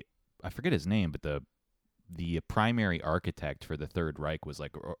I forget his name, but the primary architect for the Third Reich was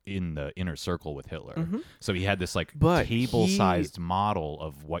like in the inner circle with Hitler. Mm-hmm. So he had this like But table-sized model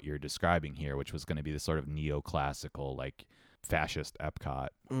of what you're describing here, which was going to be this sort of neoclassical like fascist Epcot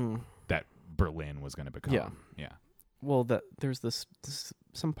that Berlin was going to become. Yeah. Well, there's this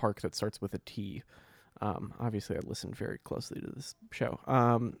some park that starts with a T. Obviously, I listened very closely to this show.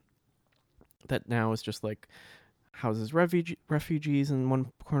 That now is just like houses refugees in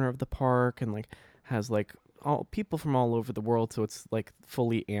one corner of the park, and like has like all people from all over the world. So it's like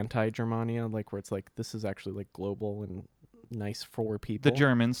fully anti-Germania, like where it's like this is actually like global and nice for people. The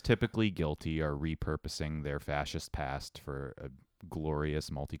Germans, typically guilty, are repurposing their fascist past for a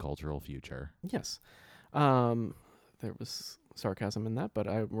glorious multicultural future. Yes. There was sarcasm in that, but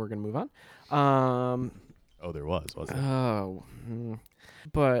we're going to move on. Oh, there wasn't it? Oh.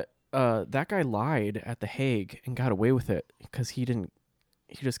 But that guy lied at The Hague and got away with it because he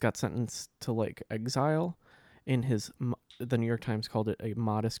just got sentenced to like exile in the New York Times called it a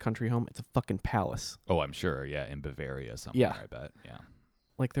modest country home. It's a fucking palace. Oh, I'm sure. Yeah, in Bavaria somewhere, Yeah. I bet. Yeah.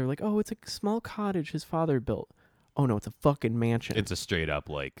 Like they're like, oh, it's a small cottage his father built. Oh no, it's a fucking mansion. It's a straight up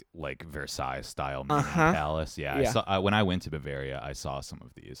like Versailles style palace. Yeah, Yeah. I saw, when I went to Bavaria, I saw some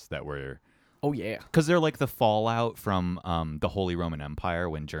of these that were oh yeah. because they're like the fallout from the Holy Roman Empire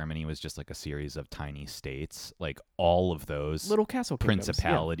when Germany was just like a series of tiny states. Like all of those Little castle kingdoms,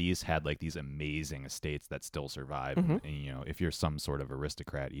 principalities had like these amazing estates that still survive. Mhm. And you know, if you're some sort of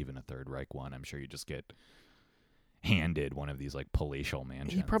aristocrat, even a Third Reich one, I'm sure you just get handed one of these like palatial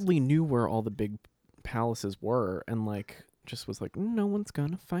mansions. He probably knew where all the big palaces were and like just was like, no one's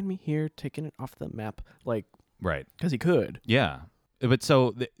gonna find me here, taking it off the map, like right because he could. Yeah. But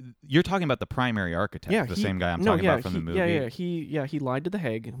so you're talking about the primary architect, the same guy I'm talking about from the movie. He lied to The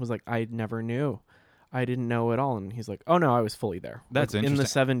Hague and was like, I never knew, I didn't know at all. And he's like, oh no, I was fully there. That's like,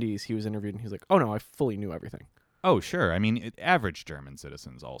 interesting. In the 70s he was interviewed and he's like, oh no, I fully knew everything. Oh sure, I mean average German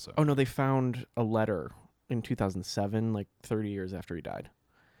citizens also. Oh no, they found a letter in 2007, like 30 years after he died.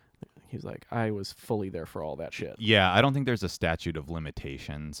 He's like, I was fully there for all that shit. Yeah, I don't think there's a statute of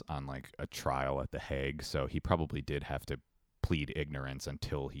limitations on like a trial at The Hague, so he probably did have to plead ignorance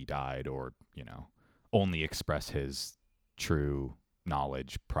until he died, or you know, only express his true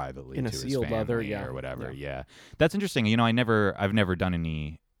knowledge privately In to a his sealed family leather, yeah. or whatever. Yeah. Yeah, that's interesting. You know, I've never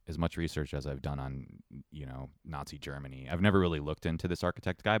done as much research as I've done on, you know, Nazi Germany. I've never really looked into this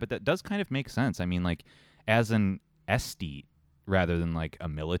architect guy, but that does kind of make sense. I mean, like as an aesthete rather than like a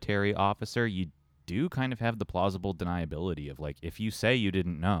military officer, you do kind of have the plausible deniability of like, if you say you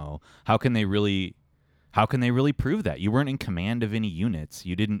didn't know, how can they really prove that? You weren't in command of any units.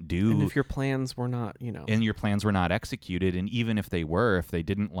 You didn't do, And if your plans were not, you know, and your plans were not executed, and even if they were, if they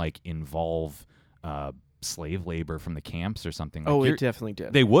didn't like involve slave labor from the camps or something, like, it definitely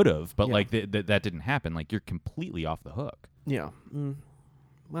did. they would have, but Yeah. like that didn't happen. Like you're completely off the hook. Yeah.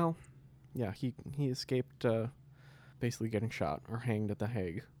 Well, yeah, he escaped basically getting shot or hanged at The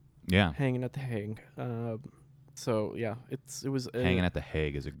Hague. Yeah. Hanging at The Hague. So yeah, it was Hanging at the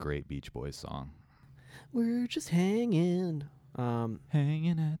Hague is a great Beach Boys song. We're just hanging.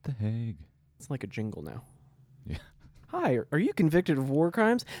 Hanging at the Hague. It's like a jingle now. Yeah. Hi, are you convicted of war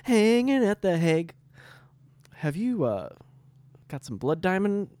crimes? Hanging at The Hague. Have you got some blood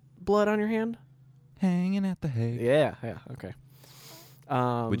diamond blood on your hand? Hanging at the Hague. Yeah, okay.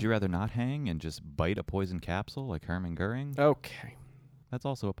 Would you rather not hang and just bite a poison capsule like Hermann Goering? Okay. That's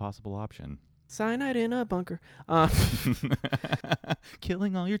also a possible option. Cyanide in a bunker.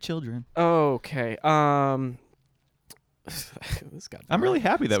 Killing all your children. Okay. This got I'm really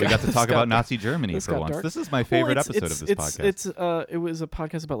happy that we got to talk about Nazi Germany for once. dark. This is my favorite episode of this podcast. It was a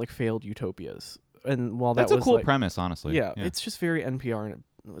podcast about like failed utopias, and while That's that a was cool like, premise, honestly. yeah, it's just very NPR. And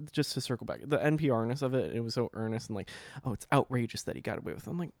just to circle back, the NPRness of it, it was so earnest and like, oh, it's outrageous that he got away with it.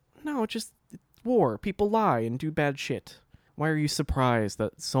 I'm like, no, it's war. People lie and do bad shit. Why are you surprised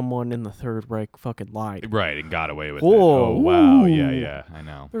that someone in the Third Reich fucking lied? Right, and got away with it. Whoa, Oh, wow. ooh. Yeah, I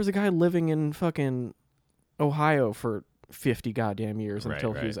know. There was a guy living in fucking Ohio for 50 goddamn years Right,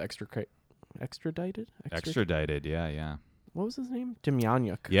 until he right. was extradited. Extradited, yeah. What was his name?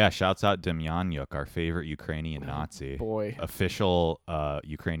 Demyanyuk. Yeah, shouts out Demyanyuk, our favorite Ukrainian Nazi. Boy. Official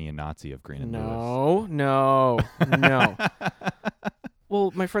Ukrainian Nazi of Green and Lewis. No.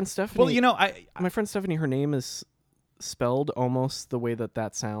 Well, my friend Stephanie. Well, you know, my friend Stephanie, her name is spelled almost the way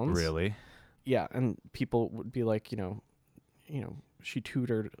that sounds. Really? Yeah, and people would be like, you know, she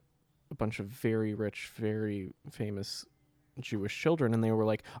tutored a bunch of very rich, very famous Jewish children, and they were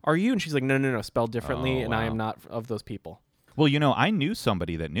like, "Are you?" And she's like, "No, spelled differently, Oh, and I wow. am not of those people." Well, I knew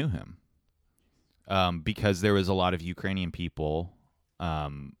somebody that knew him because there was a lot of Ukrainian people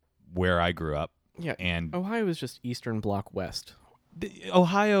where I grew up. Yeah, And Ohio is just Eastern Bloc West.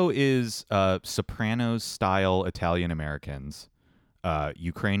 Ohio is Sopranos-style Italian Americans,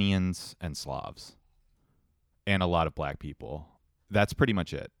 Ukrainians, and Slavs, and a lot of black people. That's pretty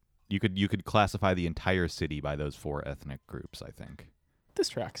much it. You could classify the entire city by those 4 ethnic groups, I think. This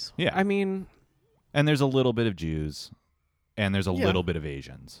tracks. Yeah. I mean, And there's a little bit of Jews, and there's a Yeah. little bit of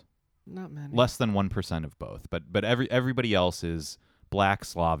Asians. not many. Less than 1% of both, but everybody else is black,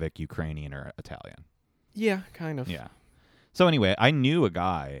 Slavic, Ukrainian, or Italian. Yeah, kind of. Yeah. So anyway, I knew a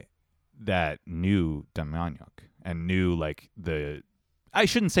guy that knew Demjanjuk and knew I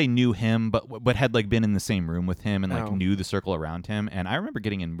shouldn't say knew him, but had like been in the same room with him and like Oh. knew the circle around him. And I remember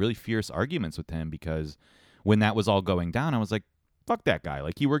getting in really fierce arguments with him because when that was all going down, I was like, fuck that guy.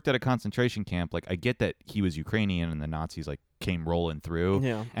 Like, he worked at a concentration camp. Like, I get that he was Ukrainian and the Nazis like came rolling through.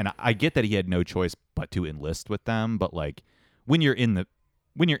 Yeah. And I get that he had no choice but to enlist with them. But like, when you're in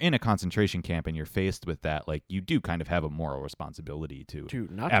a concentration camp and you're faced with that, like, you do kind of have a moral responsibility to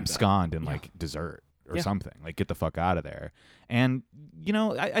Dude, not abscond and Yeah. like desert or Yeah. something, like get the fuck out of there. And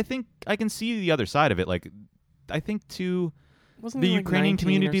I think I can see the other side of it. Like, I think too, Wasn't the he, like, Ukrainian 19 or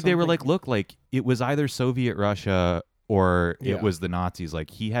community, they were something? like, look, like, it was either Soviet Russia or Yeah. it was the Nazis. Like,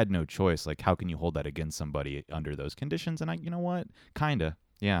 he had no choice. Like, how can you hold that against somebody under those conditions? And you know what? Kinda.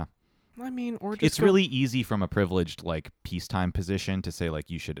 Yeah. I mean, or just It's go- really easy from a privileged like peacetime position to say like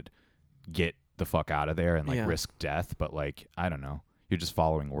you should get the fuck out of there and like Yeah. risk death, but like, I don't know, you're just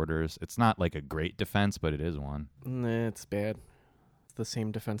following orders. It's not like a great defense, but it is one. Nah, it's bad. It's the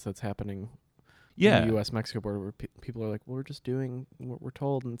same defense that's happening Yeah. in the U.S.-Mexico border where people are like, we're just doing what we're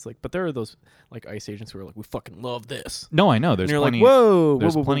told. And it's like, but there are those like ICE agents who are like, we fucking love this. No, I know. And There's you're plenty. like, whoa,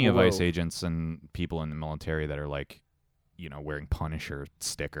 There's whoa, whoa, plenty whoa, of whoa. ICE agents and people in the military that are like, wearing Punisher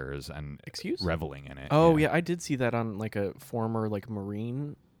stickers and Excuse? reveling in it. Oh, yeah, I did see that on like a former like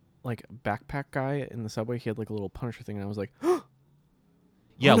Marine like backpack guy in the subway. He had like a little Punisher thing, and I was like,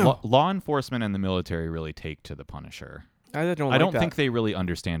 Yeah, Oh, no. law enforcement and the military really take to the Punisher. I don't. I like don't that. think they really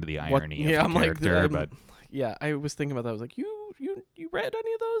understand the What- irony yeah, of I'm the like, character, I'm- but yeah, I was thinking about that. I was like, you read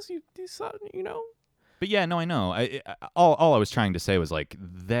any of those? You saw, But yeah, no, I know. All I was trying to say was like,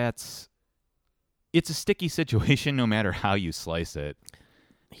 it's a sticky situation no matter how you slice it.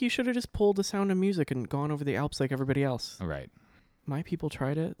 He should have just pulled the Sound of Music and gone over the Alps like everybody else. Right. My people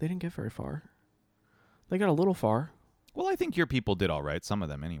tried it. They didn't get very far. They got a little far. Well, I think your people did all right. Some of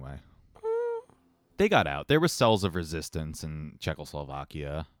them, anyway. They got out. There were cells of resistance in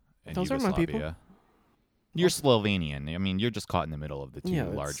Czechoslovakia and Those aren't my Yugoslavia. people. You're Slovenian. I mean, you're just caught in the middle of the two Yeah,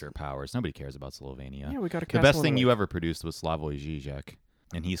 that's- larger powers. Nobody cares about Slovenia. Yeah, we got a The castle. best in thing the you lake. ever produced was Slavoj Žižek,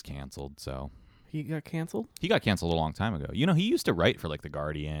 and he's canceled, so... He got canceled? He got canceled a long time ago. He used to write for like The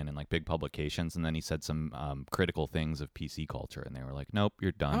Guardian and like big publications, and then he said some critical things of PC culture, and they were like, nope,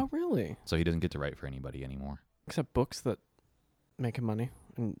 you're done. Oh, really? So he doesn't get to write for anybody anymore. Except books that make him money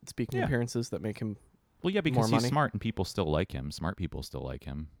and speaking Yeah. appearances that make him... Well, yeah, because More he's money. smart and people still like him. Smart people still like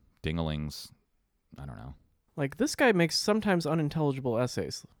him. Dinglings, I don't know. Like, this guy makes sometimes unintelligible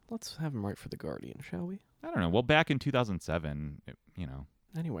essays. Let's have him write for The Guardian, shall we? I don't know. Well, back in 2007,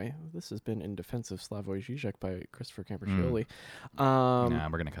 Anyway, this has been In Defense of Slavoj Žižek by Christopher Mm. Camperscioli. nah,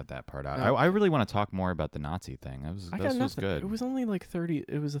 we're gonna cut that part out. oh. I really want to talk more about the Nazi thing. I got This was nothing. good. It was only like 30.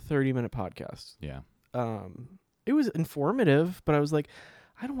 It was a 30-minute podcast. Yeah. It was informative, but I was like,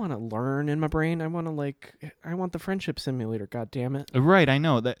 I don't want to learn in my brain. I want the friendship simulator. God damn it. Right, I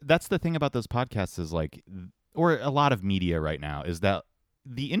know. That's the thing about those podcasts is like, or a lot of media right now, is that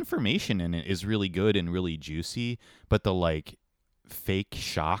the information in it is really good and really juicy, but the like fake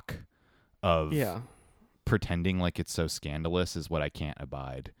shock of Yeah. pretending like it's so scandalous is what I can't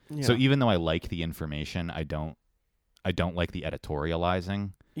abide. Yeah. So even though I like the information, I don't like the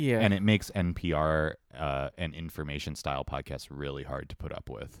editorializing, yeah. and it makes NPR and information style podcasts really hard to put up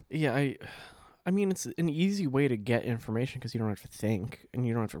with. Yeah, I mean, it's an easy way to get information because you don't have to think and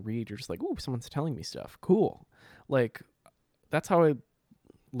you don't have to read. You're just like, ooh, someone's telling me stuff. Cool. Like, that's how I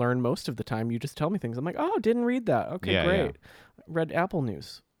learn most of the time. You just tell me things. I'm like, oh, didn't read that. Okay, Yeah, great. yeah. Read Apple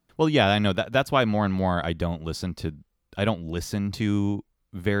News. Well, yeah, I know that's why more and more I don't listen to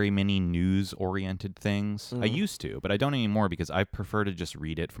very many news-oriented things. I Mm. used to, but I don't anymore because I prefer to just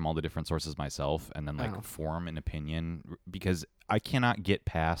read it from all the different sources myself and then like Oh. form an opinion because I cannot get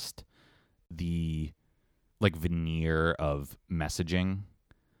past the like veneer of messaging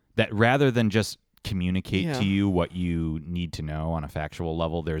that rather than just communicate Yeah. to you what you need to know on a factual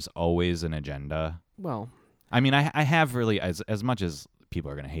level. There's always an agenda. Well, I mean, I have really, as much as people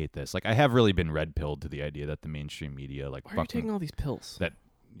are going to hate this, like I have really been red pilled to the idea that the mainstream media, like why are you fucking, taking all these pills? that,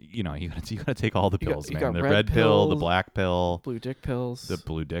 you gotta take all the You got- pills, you man. got The red red pill, the pills, black pill, Blue dick pills. the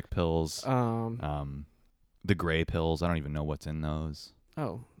blue dick pills, Um. the gray pills. I don't even know what's in those.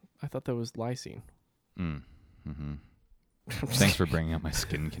 Oh, I thought that was lysine. Mm-hmm. Thanks for bringing up my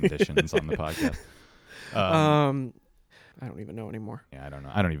skin conditions on the podcast. I don't even know anymore. Yeah, I don't know.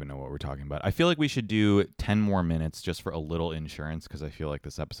 I don't even know what we're talking about. I feel like we should do 10 more minutes just for a little insurance because I feel like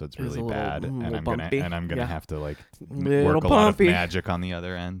this episode's It is really a little- bad, and little I'm gonna bumpy. gonna Yeah. have to like Little work a lot of bumpy. magic on the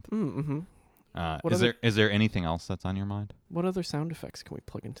other end. Mm-hmm. What Is other- there anything else that's on your mind? What other sound effects can we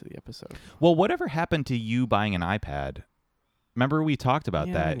plug into the episode? Well, whatever happened to you buying an iPad? Remember we talked about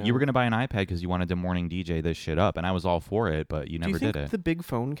Yeah, I that. You were know. gonna buy an iPad because you wanted to morning DJ this shit up, and I was all for it, but you Do you never think did it. the big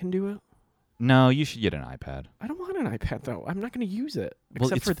phone can do it? No, you should get an iPad. I don't want an iPad though. I'm not going to use it. Well,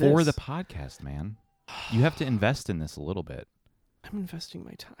 except it's for for this. the podcast, man. You have to invest in this a little bit. I'm investing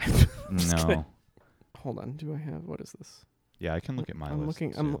my time. Just No. kidding. Hold on. Do I have what is this? Yeah, I can look at my I'm list.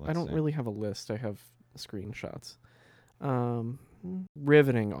 looking. and see. I Let's don't see. really have a list. I have screenshots.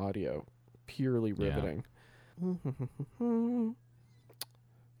 Riveting audio, purely Yeah. riveting.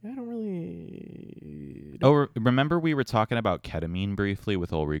 Yeah, I don't really. Oh, remember we were talking about ketamine briefly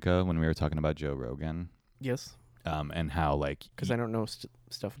with Ulrika when we were talking about Joe Rogan, Yes, and how like because I don't know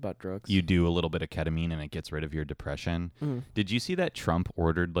stuff about drugs. you do a little bit of ketamine and it gets rid of your depression. Mm. Did you see that Trump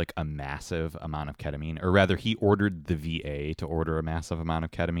ordered like a massive amount of ketamine, or rather, he ordered the VA to order a massive amount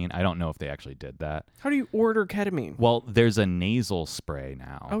of ketamine? I don't know if they actually did that. How do you order ketamine? Well, there's a nasal spray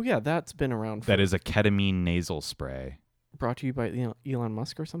now. Oh yeah, that's been around. That is a ketamine nasal spray. Brought to you by Elon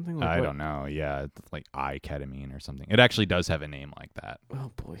Musk or something. Like I what? don't know. Yeah, it's like ketamine or something. It actually does have a name like that.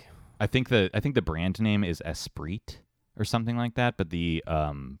 Oh boy. I think the brand name is Esprit or something like that, but the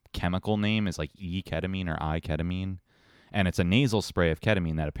chemical name is like E-ketamine or I-ketamine, and it's a nasal spray of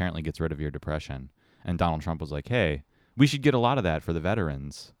ketamine that apparently gets rid of your depression. And Donald Trump was like, "Hey, we should get a lot of that for the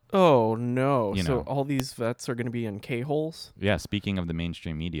veterans." Oh no! You So know. all these vets are going to be in K-holes. Yeah, speaking of the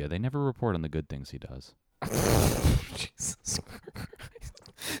mainstream media, they never report on the good things he does. Jesus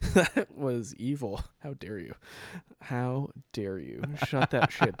Christ. That was evil. How dare you? How dare you? Shut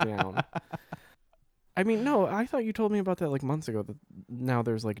that shit down. I mean, no, I thought you told me about that like months ago. That now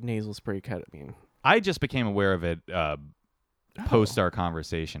there's like nasal spray ketamine. I just became aware of it post our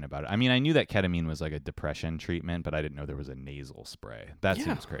conversation about it. I mean, I knew that ketamine was like a depression treatment, but I didn't know there was a nasal spray. That Yeah.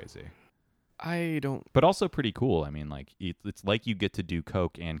 seems crazy. I don't. But also pretty cool. I mean, like it's like you get to do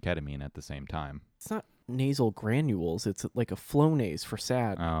coke and ketamine at the same time. It's not nasal granules. It's like a Flonase for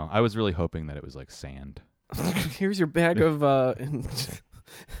sad. Oh, I was really hoping that it was like sand. Here's your bag of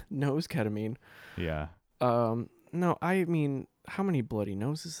nose ketamine. Yeah. No, I mean, how many bloody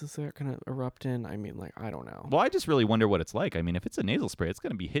noses is that gonna erupt in? I mean, like, I don't know. Well, I just really wonder what it's like. I mean, if it's a nasal spray, it's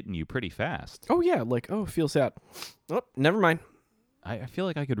going to be hitting you pretty fast. Oh yeah, like feel sad. Oh, never mind. I feel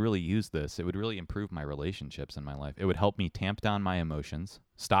like I could really use this. It would really improve my relationships in my life. It would help me tamp down my emotions,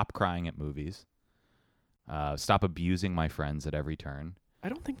 stop crying at movies, stop abusing my friends at every turn, I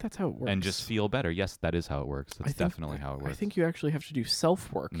don't think that's how it works. and just feel better. Yes, that is how it works. That's definitely how it works. I think you actually have to do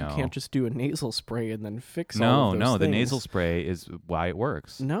self work. No. You can't just do a nasal spray and then fix all No, of those no, the things. nasal spray is why it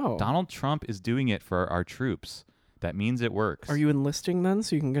works. No. Donald Trump is doing it for our troops. That means it works. Are you enlisting then,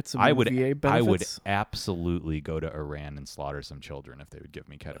 so you can get some I would VA benefits? I would absolutely go to Iran and slaughter some children if they would give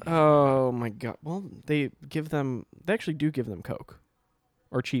me ketamine. Oh my god. Well, they give them. They actually do give them coke,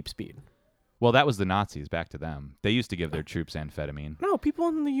 or cheap speed. Well, that was the Nazis. Back to them. They used to give their troops amphetamine, No, people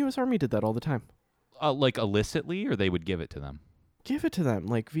in the U.S. Army did that all the time. like illicitly, or they would give it to them. Give it to them.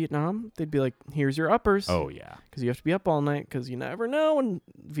 Like Vietnam, they'd be like, "Here's your uppers." Oh yeah. Because you have to be up all night because you never know when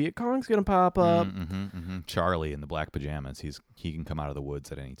Viet Cong's gonna pop up. Charlie in the black pajamas. He can come out of the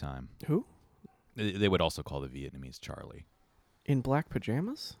woods at any time. Who? They would also call the Vietnamese Charlie. In black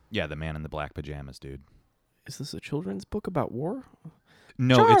pajamas? Yeah, the man in the black pajamas, dude. Is this a children's book about war?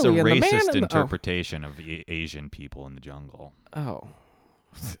 No, it's a Charlie and the man racist in the- oh. interpretation of Asian people in the jungle. Oh.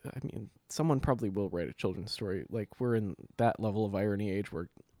 I mean, someone probably will write a children's story. Like, we're in that level of irony age where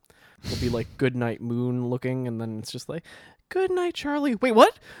it'll be like Good Night Moon looking, and then it's just like, Good Night Charlie. Wait,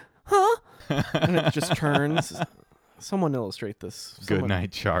 what? Huh? And it just turns. Someone illustrate this. Good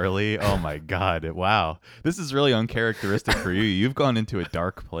night, Charlie. Oh my God! Wow, this is really uncharacteristic for you. You've gone into a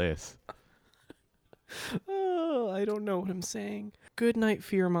dark place. Oh, I don't know what I'm saying. Good night,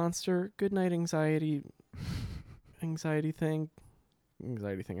 fear monster. Good night, anxiety thing.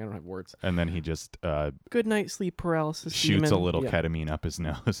 anxiety thing. I don't have words. And then he just Good night, sleep paralysis. shoots demon. a little Yeah. ketamine up his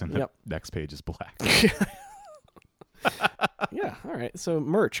nose, and the Yep. next page is black. Yeah. All right. So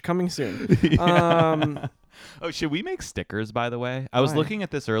merch coming soon. Oh, should we make stickers, by the way? I was Why? looking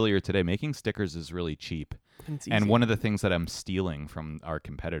at this earlier today. Making stickers is really cheap. It's And easy. one of the things that I'm stealing from our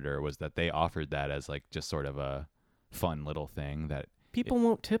competitor was that they offered that as like just sort of a fun little thing that People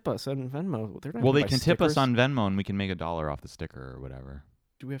won't tip us on Venmo. They're not well, gonna they buy can tip us stickers. on Venmo and we can make $1 off the sticker or whatever.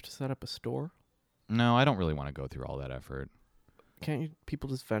 Do we have to set up a store? No, I don't really want to go through all that effort. Can't you, people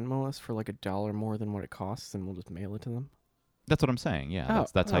just Venmo us for like $1 more than what it costs, and we'll just mail it to them? That's what I'm saying. Yeah,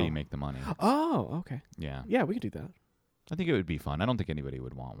 that's how you make the money. Oh, okay. Yeah. Yeah, we could do that. I think it would be fun. I don't think anybody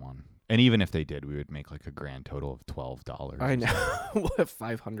would want one. And even if they did, we would make like a grand total of $12. I know. We'll have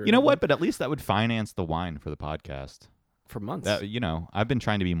 500. You know of what? them But at least that would finance the wine for the podcast. for months. That I've been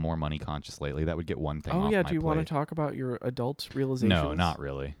trying to be more money conscious lately. That would get one thing Oh off yeah. my Do you want plate. to talk about your adult realizations? No, not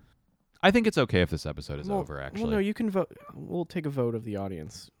really. I think it's okay if this episode is Well- over, actually. Well, no, you can vote. We'll take a vote of the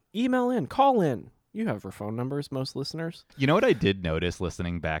audience. Email in, call in. You have our phone numbers, most listeners. You know what I did notice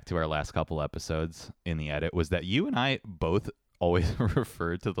listening back to our last couple episodes in the edit was that you and I both always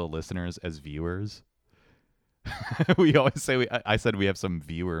refer to the listeners as viewers. We always say I said we have some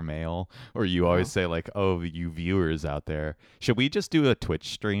viewer mail, or you always say like, "Oh, you viewers out there." Should we just do a Twitch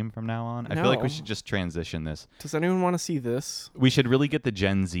stream from now on? I feel like we No. should just transition this. Does anyone want to see this? We should really get the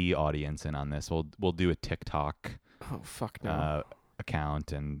Gen Z audience in on this. We'll do a TikTok Oh fuck no!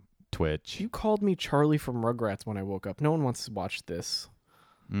 account and Twitch. You called me Charlie from Rugrats when I woke up. No one wants to watch this.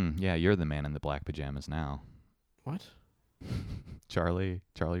 Yeah, you're the man in the black pajamas now. What? Charlie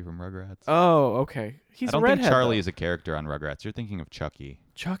from Rugrats. Oh, okay. He's I don't a redhead. think Charlie though. is a character on Rugrats. You're thinking of Chucky.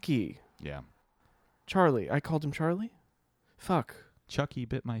 Chucky. Yeah. Charlie. I called him Charlie? Fuck. Chucky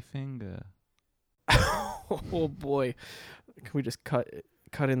bit my finger. Oh boy. Can we just cut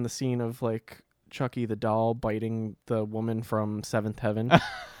in the scene of like Chucky the doll biting the woman from Seventh Heaven?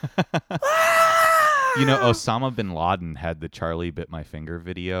 You know, Osama bin Laden had the Charlie bit my finger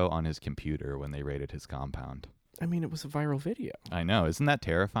video on his computer when they raided his compound. I mean, it was a viral video. I know. Isn't that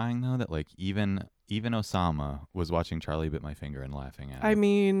terrifying though? That like even Osama was watching Charlie bit my finger and laughing at it. I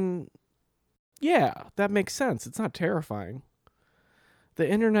mean, yeah, that makes sense. It's not terrifying. The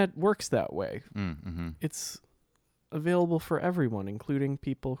internet works that way. Mm-hmm. It's available for everyone, including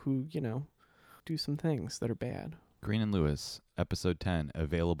people who, do some things that are bad. Green and Lewis, episode 10,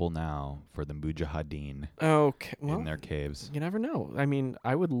 available now for the Mujahideen Okay, well, in their caves. you never know. I mean,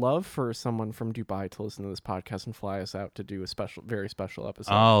 I would love for someone from Dubai to listen to this podcast and fly us out to do a very special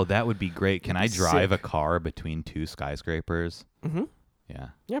episode. Oh, that would be great. Can I It'd be drive sick. a car between two skyscrapers? Mm-hmm. Yeah.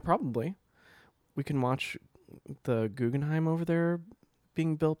 Yeah, probably. We can watch the Guggenheim over there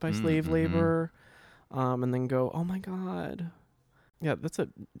being built by slave mhm. labor, and then go, oh my God. Yeah, that's a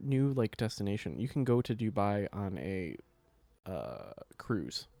new destination. You can go to Dubai on a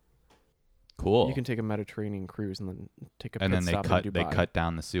cruise. Cool. You can take a Mediterranean cruise and then take a and pit then stop in they Dubai. cut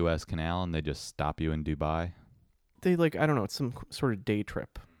down the Suez Canal and they just stop you in Dubai. They I don't know, it's some sort of day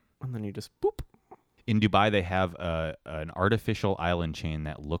trip, and then you just boop. In Dubai, they have an artificial island chain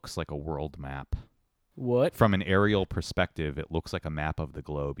that looks like a world map. What? From an aerial perspective, it looks like a map of the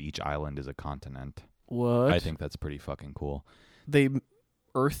globe. Each island is a continent. What? I think that's pretty fucking cool. They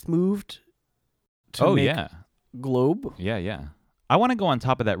Earth moved to make yeah. globe. Yeah. I want to go on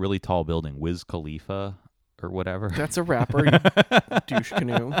top of that really tall building, Wiz Khalifa or whatever. That's a rapper, you douche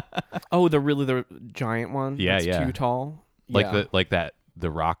canoe. Oh, the giant one. Yeah, that's yeah. Too tall. like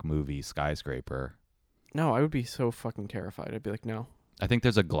the Rock movie skyscraper. No, I would be so fucking terrified. I'd be like, no, I think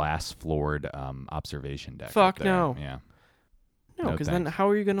there's a glass floored observation deck. Fuck up there. no. Yeah. no, No, because then thanks. how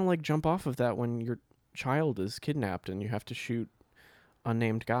are you gonna jump off of that when your child is kidnapped and you have to shoot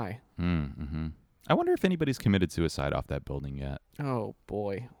unnamed guy? Mm-hmm. I wonder if anybody's committed suicide off that building yet. Oh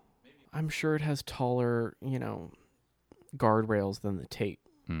boy, I'm sure it has taller, guardrails than the Tate.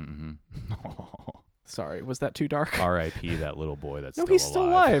 Mm-hmm. Sorry, was that too dark? R.I.P. that little boy that's No, still he's still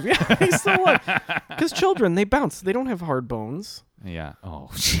alive. Yeah, he's still alive. Because children, they bounce. They don't have hard bones. Yeah. Oh,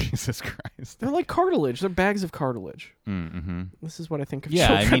 Jesus Christ. They're like cartilage. They're bags of cartilage. Mm-hmm. This is what I think of Yeah,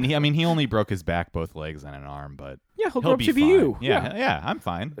 children. I mean, he only broke his back, both legs, and an arm, but Yeah, he'll grow up be to be fine. you. Yeah, I'm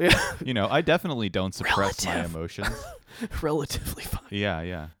fine. Yeah. I definitely don't suppress my Relative. emotions. Relatively fine.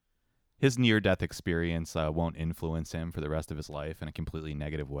 Yeah. His near-death experience won't influence him for the rest of his life in a completely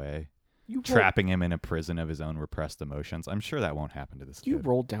negative way. Trapping him in a prison of his own repressed emotions. I'm sure that won't happen to this You kid.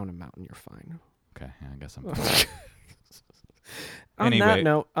 rolled down a mountain. You're fine. Okay, yeah, I guess I'm fine. On Anyway, that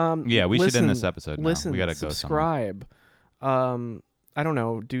note, yeah, we should end this listen, episode now. Listen, We gotta go subscribe. I don't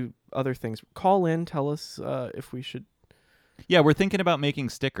know. Do other things. Call in. Tell us if we should Yeah, we're thinking about making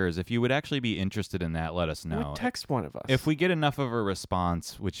stickers. If you would actually be interested in that, let us know. Text one of us. If we get enough of a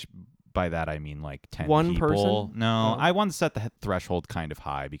response, which by that I mean like 10 One people. person? No, Oh. I want to set the threshold kind of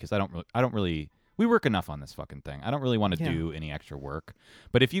high because I don't really we work enough on this fucking thing. I don't really want to Yeah. do any extra work.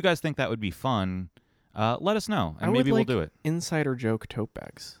 But if you guys think that would be fun, let us know and I would maybe like we'll do it. Insider joke tote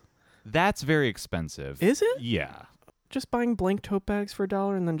bags. That's very expensive. Is it? Yeah. Just buying blank tote bags for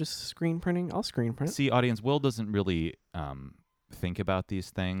 $1 and then just screen printing? I'll screen print. See, audience, Will doesn't really think about these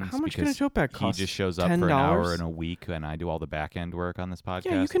things. How much can a because tote bag he cost? just shows up for an hour in a week and I do all the back end work on this podcast.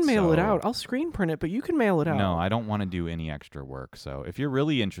 Yeah, you can mail it so- out. I'll screen print it, but you can mail it out. No, I don't want to do any extra work. So if you're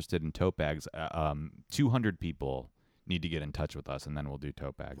really interested in tote bags, 200 people need to get in touch with us, and then we'll do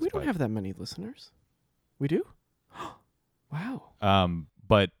tote bags. We don't have that many listeners. We do? Wow.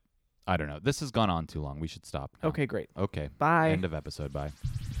 But I don't know. This has gone on too long. We should stop now. Okay, great. Okay. Bye. End of episode. Bye.